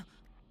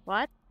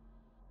 What?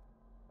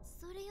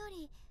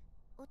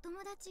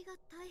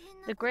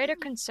 The greater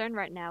concern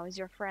right now is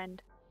your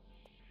friend.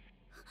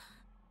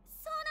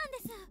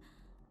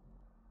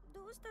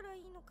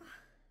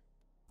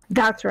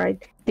 That's right.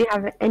 Do you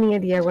have any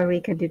idea what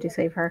we can do to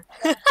save her?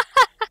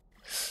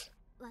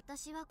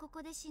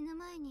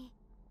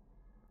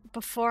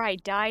 Before I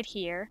died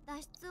here,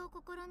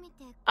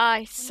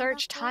 I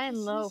searched high and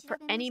low for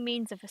any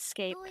means of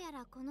escape.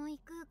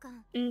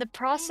 In the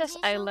process,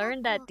 I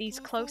learned that these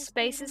closed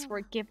spaces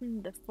were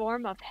given the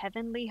form of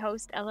Heavenly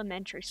Host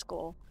Elementary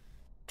School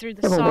through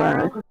the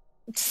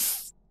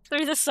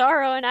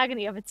sorrow and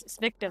agony of its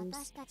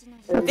victims.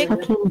 That's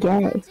fucking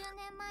gay.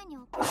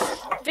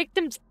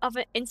 Victims of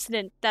an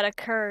incident that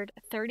occurred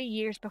 30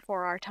 years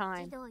before our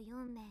time.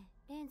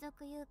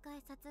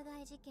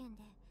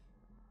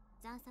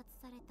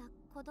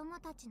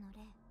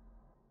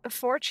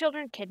 Four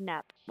children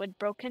kidnapped, with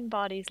broken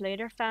bodies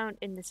later found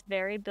in this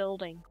very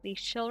building.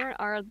 These children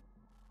are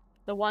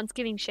the ones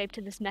giving shape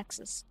to this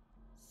nexus.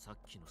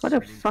 What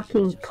a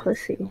fucking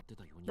pussy.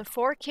 The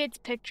four kids'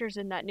 pictures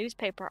in that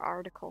newspaper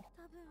article.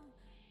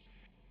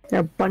 They're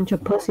a bunch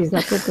of pussies,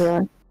 that's what they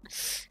are.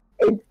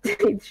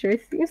 It sure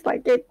seems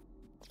like it.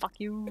 Fuck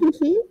you.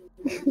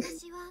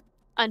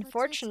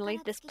 Unfortunately,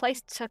 this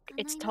place took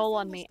its toll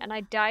on me, and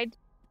I died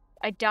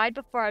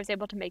before I was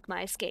able to make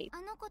my escape.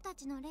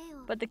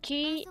 But the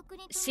key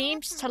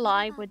seems to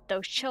lie with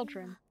those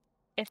children.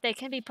 If they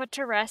can be put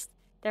to rest,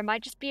 There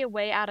might just be a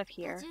way out of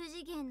here.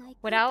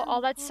 Without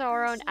all that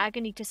sorrow and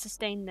agony to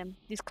sustain them,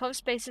 these closed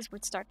spaces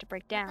would start to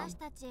break down.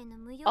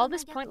 All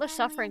this pointless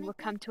suffering would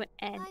come to an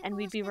end, and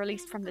we'd be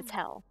released from this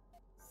hell.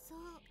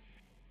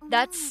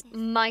 That's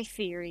my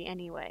theory,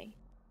 anyway.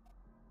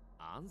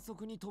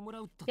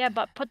 Yeah,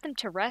 but put them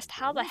to rest?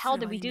 How the hell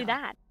did we do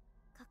that?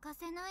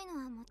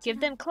 Give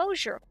them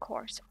closure, of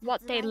course.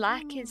 What they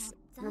lack is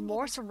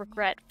remorse or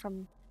regret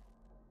from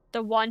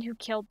the one who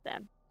killed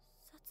them.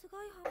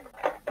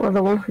 Well,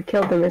 the one who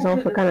killed them is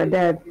also kind of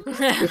dead.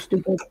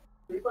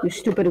 You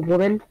stupid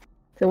woman.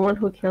 The one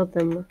who killed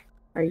them.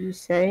 Are you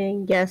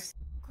saying? Yes.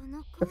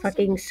 The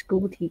fucking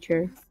school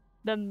teacher.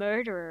 The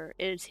murderer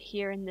is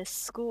here in this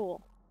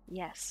school.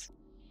 Yes.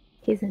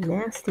 He's a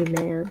nasty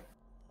man.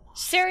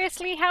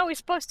 Seriously, how are we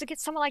supposed to get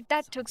someone like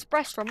that to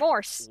express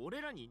remorse?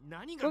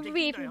 Where would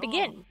we even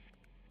begin?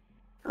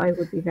 Oh, it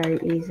would be very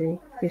easy.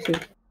 You see.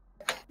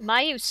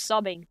 Mayu's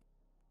sobbing.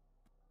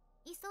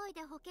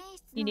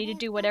 You need to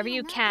do whatever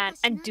you can,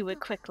 and do it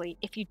quickly.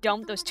 If you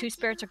don't, those two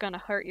spirits are gonna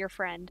hurt your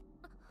friend.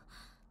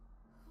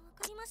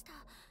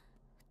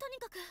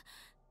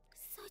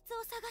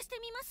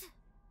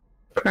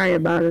 Cry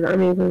about it. I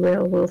mean,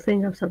 we'll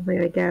think of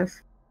something, I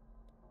guess.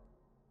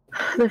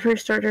 The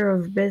first order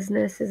of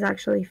business is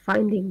actually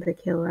finding the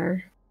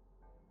killer.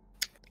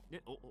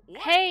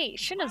 Hey,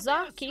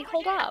 Shinozaki,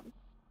 hold up.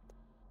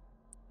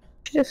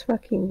 She just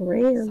fucking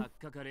ran.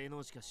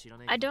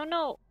 I don't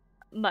know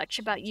much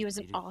about you as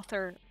an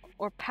author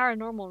or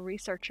paranormal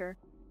researcher,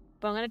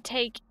 but I'm gonna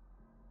take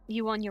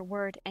you on your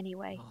word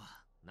anyway.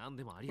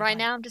 Right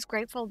now, I'm just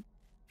grateful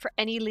for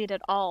any lead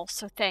at all,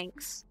 so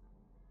thanks.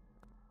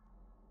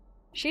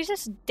 She's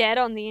just dead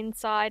on the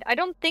inside. I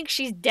don't think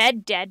she's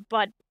dead,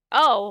 but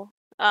Yumi?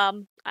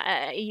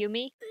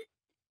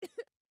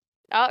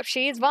 Oh,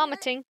 she's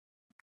vomiting.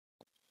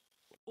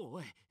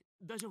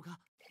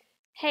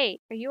 Hey,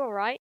 are you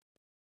alright?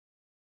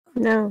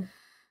 No.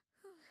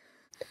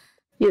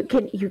 You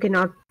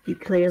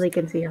clearly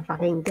can see her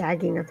fucking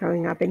gagging and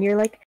throwing up, and you're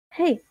like,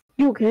 hey,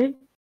 you okay?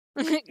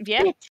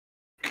 Yeah. Bitch.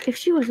 If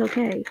she was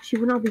okay, she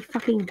would not be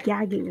fucking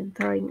gagging and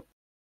throwing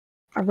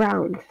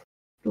around.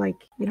 Like,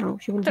 you know,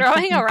 she wouldn't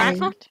Throwing be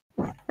around?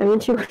 I mean,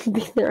 she wouldn't be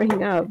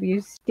throwing up,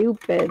 you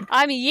stupid.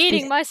 I'm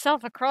yeeting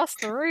myself across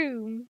the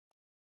room.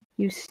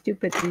 You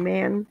stupid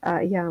man.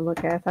 Yeah,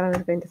 look, I thought I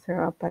was going to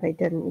throw up, but I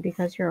didn't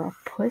because you're a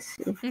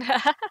pussy.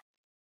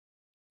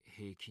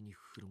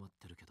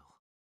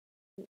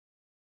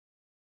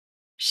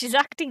 She's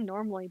acting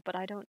normally, but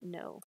I don't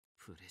know.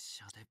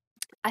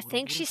 I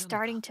think she's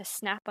starting to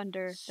snap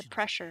under the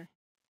pressure.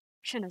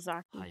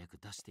 Shinozaki.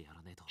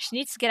 She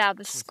needs to get out of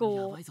the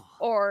school,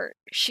 or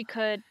she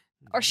could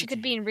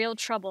be in real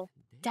trouble.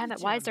 Damn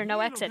it, why is there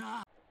no exit?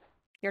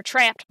 You're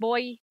trapped,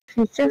 boy.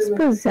 She's just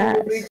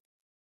possessed.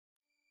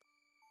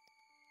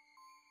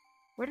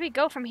 Where do we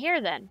go from here,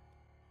 then?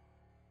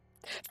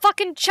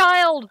 Fucking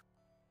child!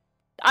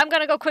 I'm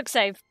gonna go quick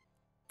save.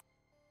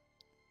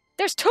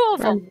 There's two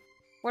of them!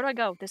 Where do I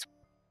go? This...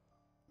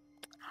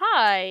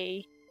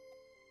 Hi!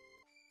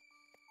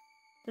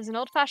 There's an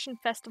old-fashioned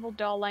festival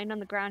doll lying on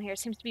the ground here. It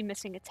seems to be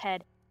missing its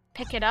head.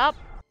 Pick it up?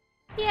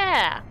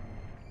 Yeah!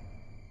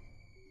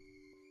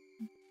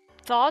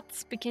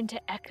 Thoughts begin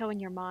to echo in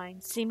your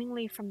mind,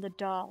 seemingly from the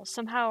doll.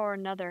 Somehow or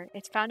another,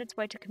 it's found its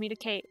way to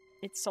communicate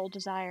its sole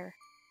desire.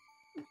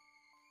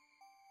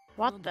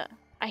 What the?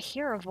 I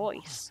hear a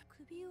voice.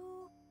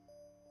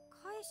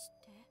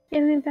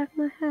 Give me back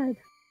my head.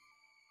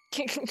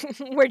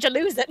 Where'd you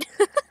lose it?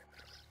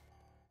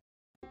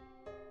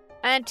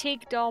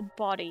 Antique doll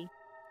body.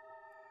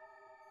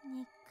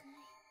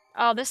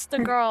 Oh, this is the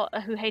girl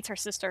who hates her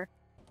sister.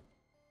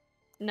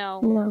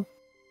 No. No.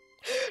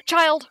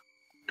 Child!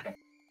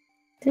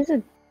 This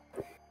is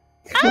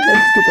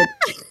stupid.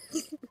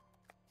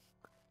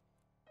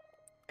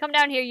 Come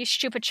down here, you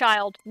stupid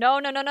child.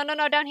 No,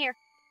 down here.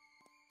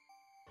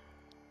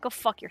 Go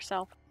fuck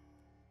yourself.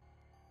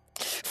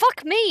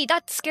 Fuck me!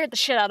 That scared the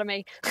shit out of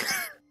me.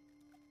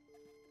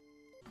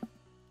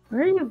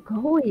 Where are you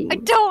going? I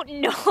don't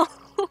know!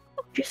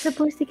 You're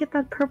supposed to get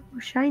that purple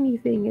shiny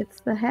thing.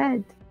 It's the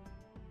head.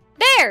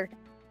 There!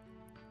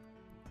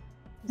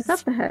 It's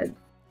not the head.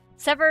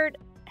 Severed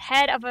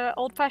head of an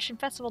old-fashioned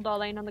festival doll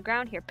laying on the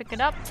ground here. Pick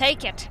it up,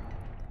 take it!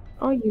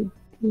 Oh, you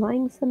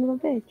lying son of a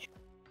bitch.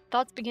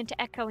 Thoughts begin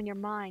to echo in your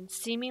mind,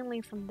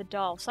 seemingly from the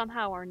doll,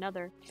 somehow or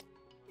another.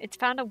 It's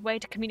found a way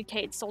to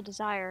communicate its sole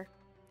desire.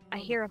 I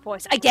hear a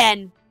voice.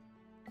 Again!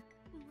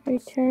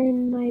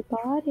 Return my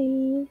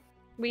body.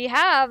 We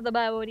have the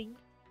body.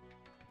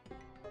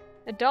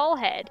 A doll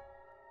head.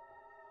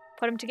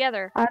 Put them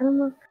together. I don't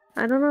know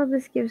if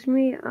this gives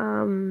me,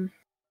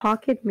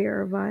 pocket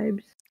mirror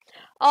vibes.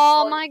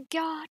 Oh my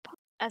god!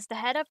 As the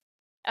head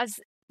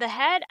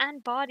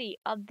and body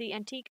of the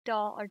antique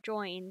doll are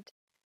joined,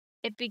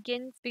 it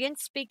begins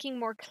speaking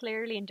more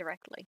clearly and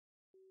directly.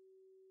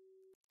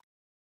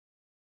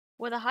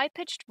 With a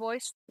high-pitched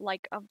voice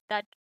like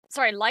that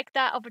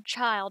of a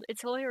child, it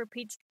slowly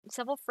repeats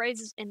several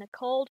phrases in a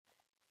cold,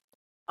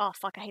 oh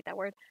fuck, I hate that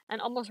word,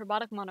 and almost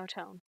robotic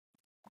monotone.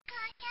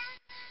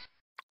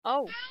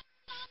 Oh.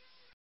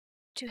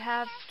 To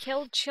have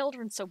killed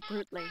children so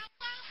brutally.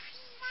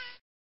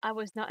 I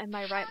was not in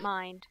my right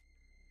mind.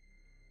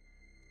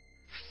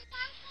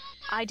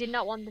 I did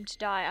not want them to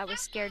die. I was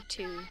scared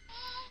too.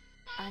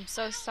 I'm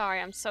so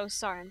sorry. I'm so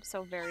sorry. I'm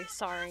so very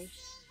sorry.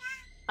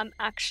 I'm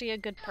actually a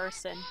good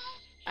person.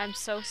 I'm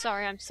so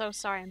sorry. I'm so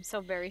sorry. I'm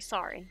so very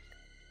sorry.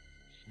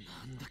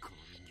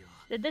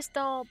 Did this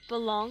doll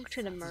belong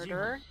to the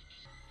murderer?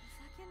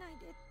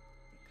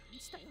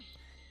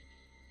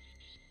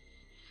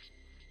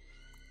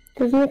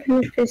 Doesn't it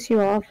kind of piss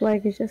you off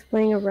like it's just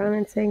playing around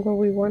and saying what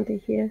we want to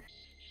hear?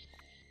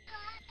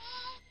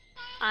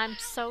 I'm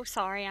so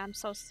sorry. I'm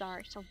so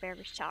sorry. So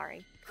very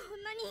sorry.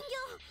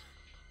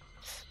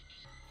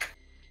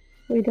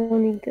 We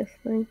don't need this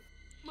thing.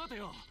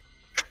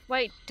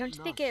 Wait, don't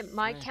you think it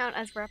might count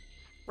as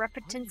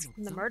repentance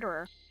from the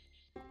murderer?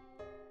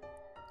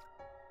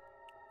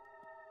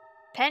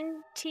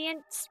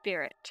 Pentient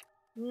spirit.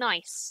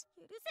 Nice.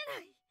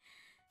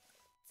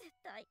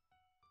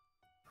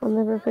 I'll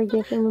never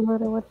forgive him no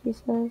matter what he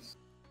says.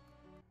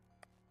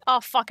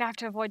 Oh fuck, I have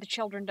to avoid the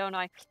children, don't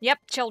I? Yep,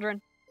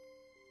 children.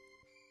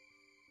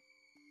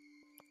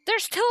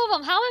 There's 2 of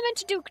them! How am I meant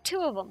to do 2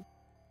 of them?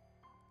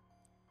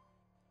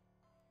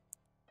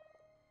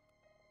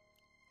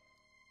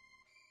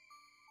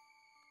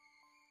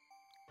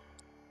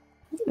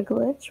 A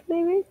glitch,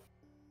 maybe?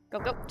 Go,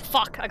 go.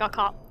 Fuck, I got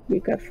caught. You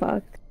got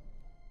fucked.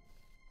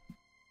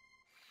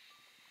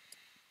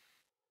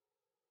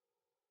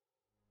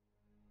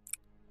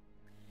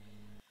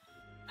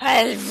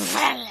 I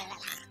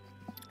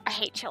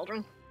hate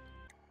children.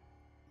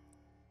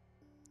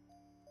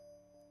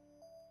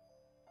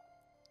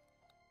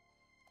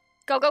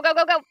 Go, go, go,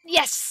 go, go!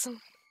 Yes!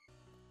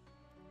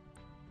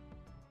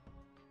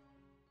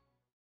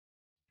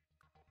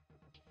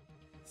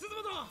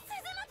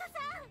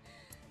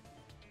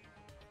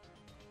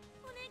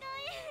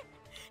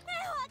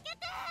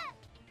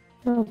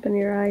 Open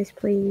your eyes,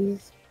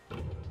 please.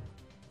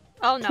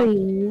 Oh no.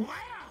 Please.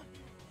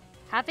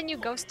 Haven't you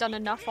ghosts done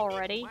enough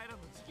already?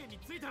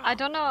 I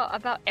don't know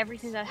about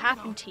everything that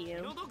happened to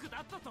you.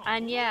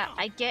 And yeah,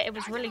 I get it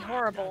was really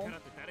horrible.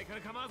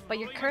 But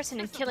you're cursing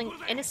and killing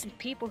innocent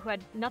people who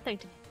had nothing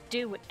to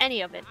do with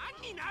any of it.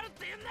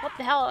 What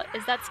the hell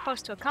is that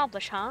supposed to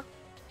accomplish, huh?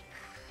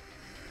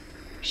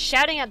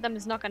 Shouting at them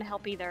is not gonna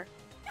help either.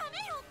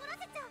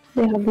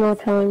 They have no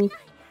tongue.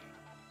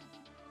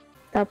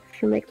 Stop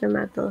if you make them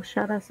mad, they'll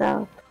shut us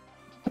out.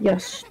 You're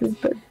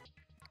stupid.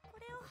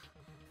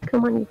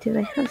 Come on, you two,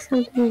 I have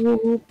something you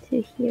need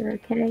to hear,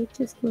 okay?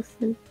 Just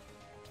listen.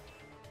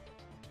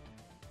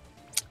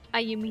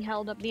 Ayumi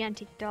held up the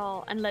antique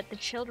doll and let the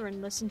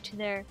children listen to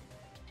their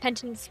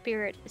penitent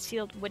spirit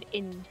sealed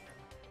within.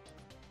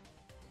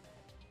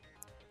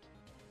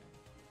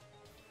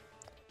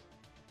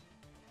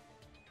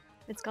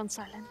 It's gone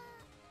silent.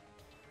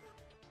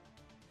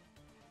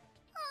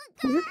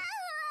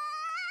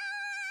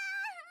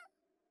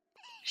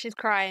 She's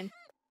crying.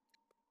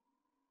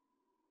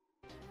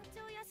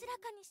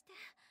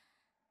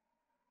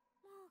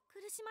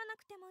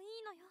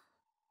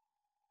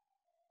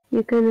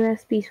 You can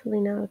rest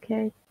peacefully now,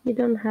 okay? You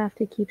don't have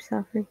to keep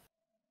suffering.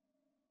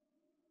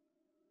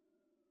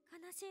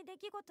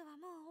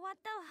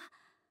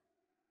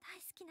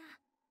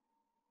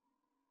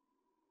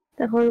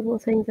 The horrible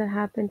things that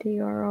happened to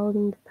you are all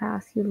in the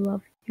past. You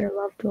love your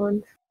loved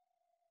ones.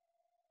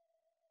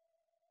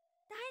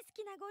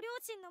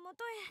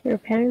 Your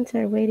parents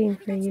are waiting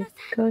for you.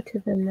 Go to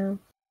them now.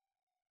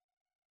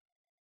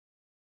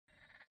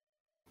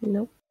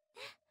 Nope.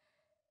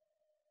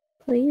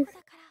 Please?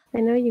 I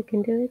know you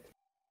can do it.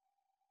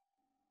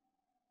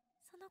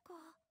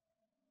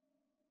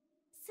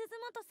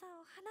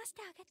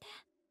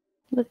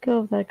 Let go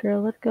of that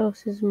girl. Let go of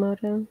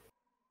Suzumoto.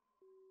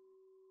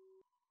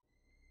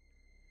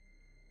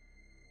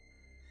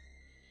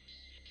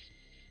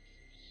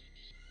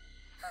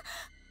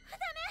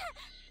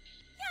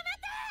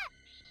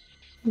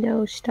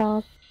 No,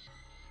 stop.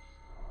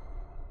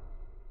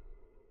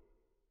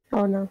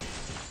 Oh no.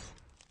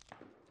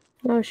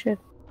 Oh shit.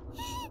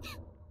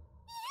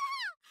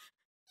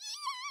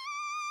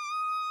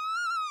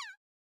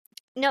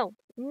 No,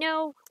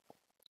 no.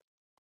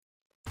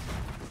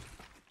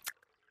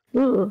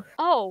 Ooh.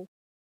 Oh.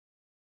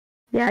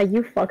 Yeah,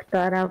 you fucked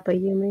that up,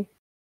 Ayumi.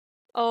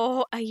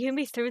 Oh,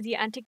 Ayumi threw the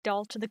antique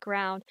doll to the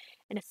ground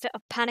in a fit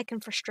of panic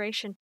and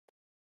frustration.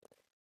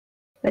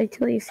 Wait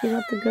till you see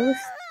what the ghost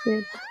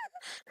did.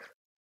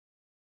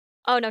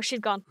 Oh no, she's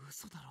gone.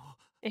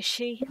 Is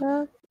she?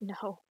 Yeah.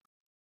 No.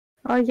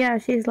 Oh yeah,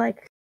 she's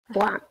like,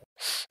 what?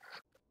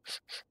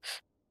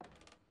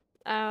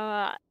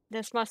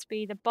 This must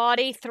be the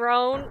body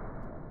thrown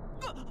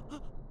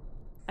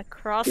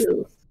across.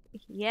 Ew.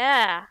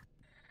 Yeah.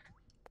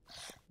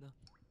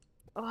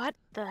 What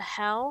the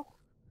hell?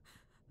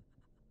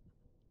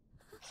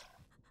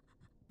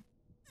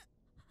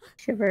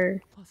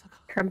 Shiver.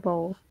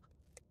 Tremble.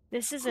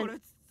 This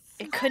isn't.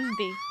 It couldn't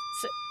be.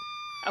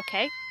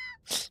 Okay.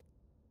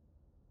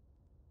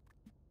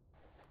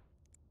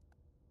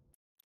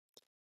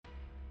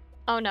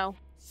 Oh no.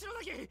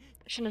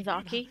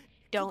 Shinozaki,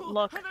 don't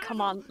look.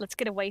 Come on, let's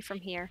get away from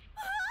here.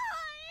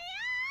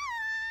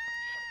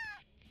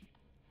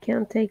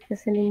 Can't take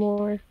this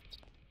anymore.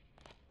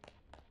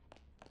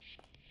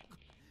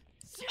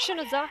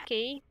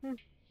 Shinozaki.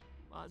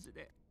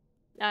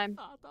 I'm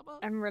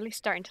really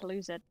starting to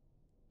lose it.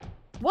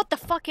 What the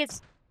fuck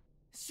is...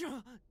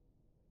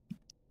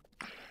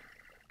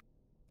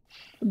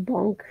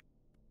 Bonk.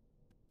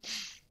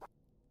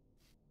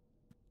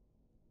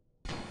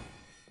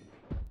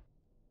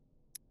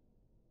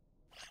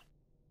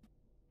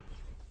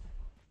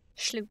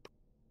 Schloop.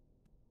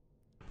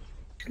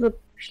 Schloop.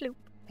 Schloop.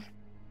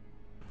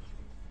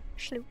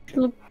 Schloop.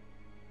 Schloop.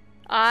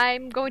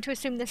 I'm going to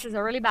assume this is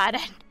a really bad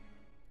end.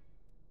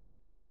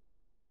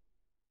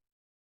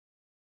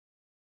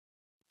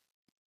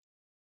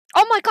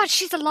 Oh my god,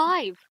 she's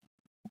alive!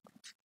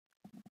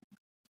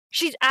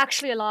 She's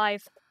actually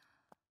alive.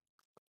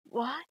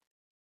 What?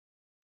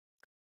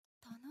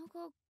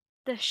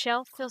 The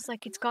shelf feels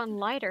like it's gotten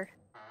lighter.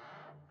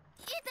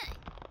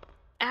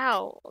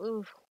 Ow.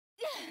 Ooh.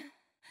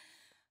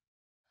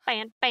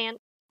 Ban, ban.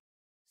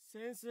 So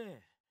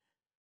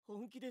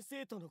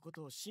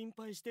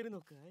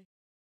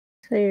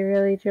you're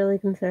really, truly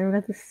concerned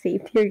about the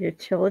safety of your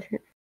children,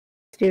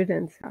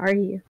 students, are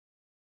you?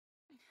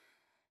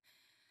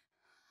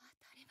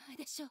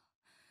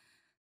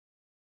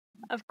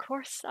 Of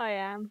course I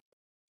am.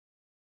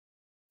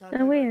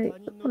 Oh wait,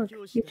 look,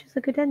 you chose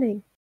a good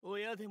ending.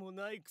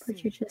 But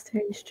you're just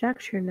her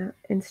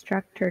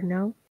instructor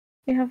now.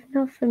 You have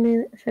no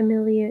familial?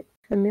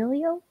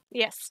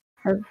 Yes.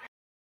 Or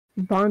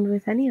bond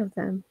with any of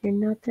them. You're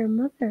not their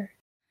mother.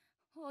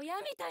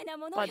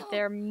 But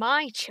they're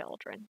my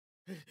children.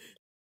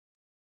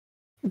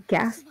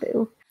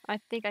 Gaspu. I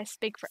think I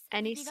speak for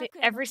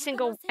every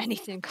single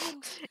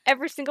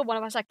one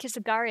of us at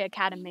Kisagari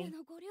Academy.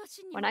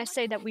 When I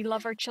say that we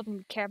love our children,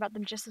 we care about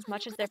them just as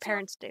much as their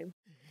parents do.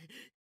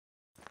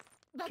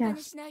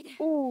 Gasp.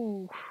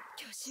 Ooh.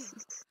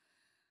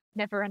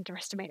 Never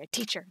underestimate a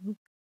teacher.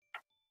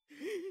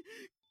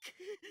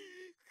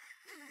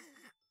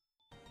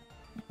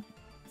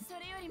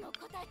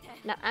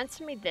 Now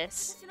answer me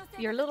this.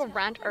 Your little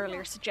rant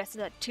earlier suggested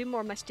that 2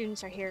 more of my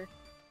students are here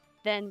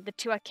than the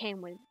 2 I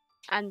came with,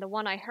 and the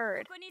one I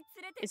heard.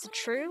 Is it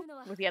true?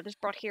 Were the others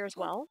brought here as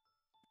well?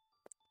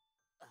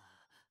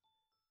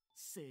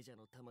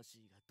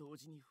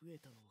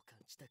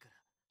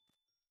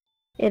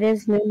 It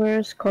is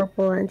numerous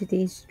corporal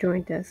entities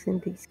joined us in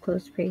these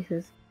closed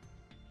spaces,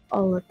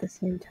 all at the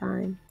same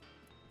time.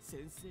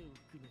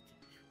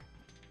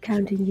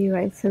 Counting you,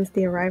 I sense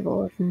the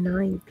arrival of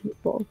 9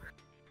 people.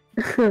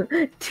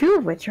 2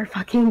 of which are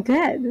fucking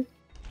dead.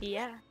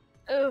 Yeah.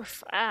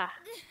 Oof. Ah.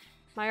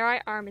 My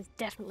right arm is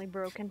definitely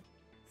broken.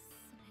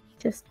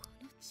 Just...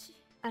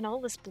 And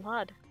all this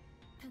blood.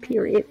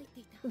 Period.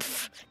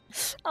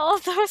 All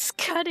those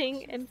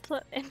cutting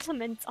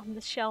implements on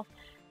the shelf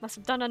must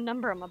have done a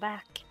number on my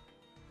back.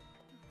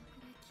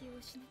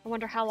 I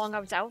wonder how long I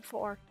was out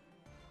for.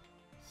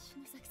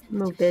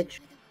 No bitch.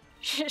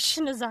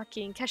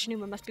 Shinozaki and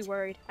Kashinuma must be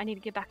worried. I need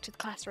to get back to the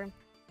classroom.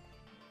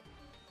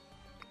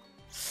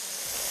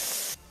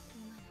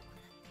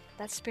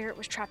 That spirit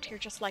was trapped here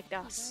just like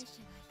us.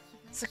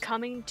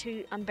 Succumbing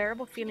to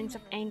unbearable feelings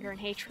of anger and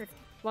hatred,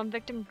 one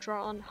victim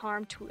drawn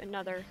harm to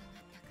another.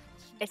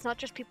 It's not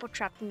just people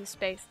trapped in this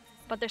space,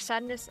 but their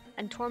sadness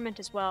and torment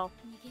as well.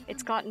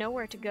 It's got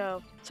nowhere to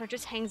go, so it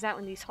just hangs out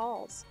in these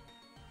halls.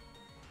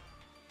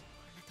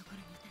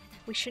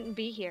 We shouldn't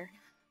be here.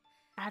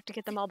 I have to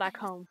get them all back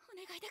home.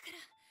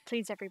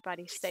 Please,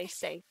 everybody, stay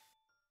safe.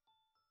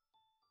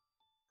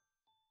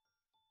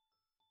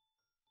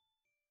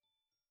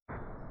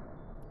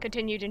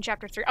 Continued in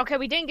Chapter 3. Okay,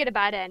 we didn't get a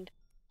bad end.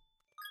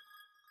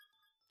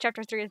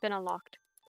 Chapter 3 has been unlocked.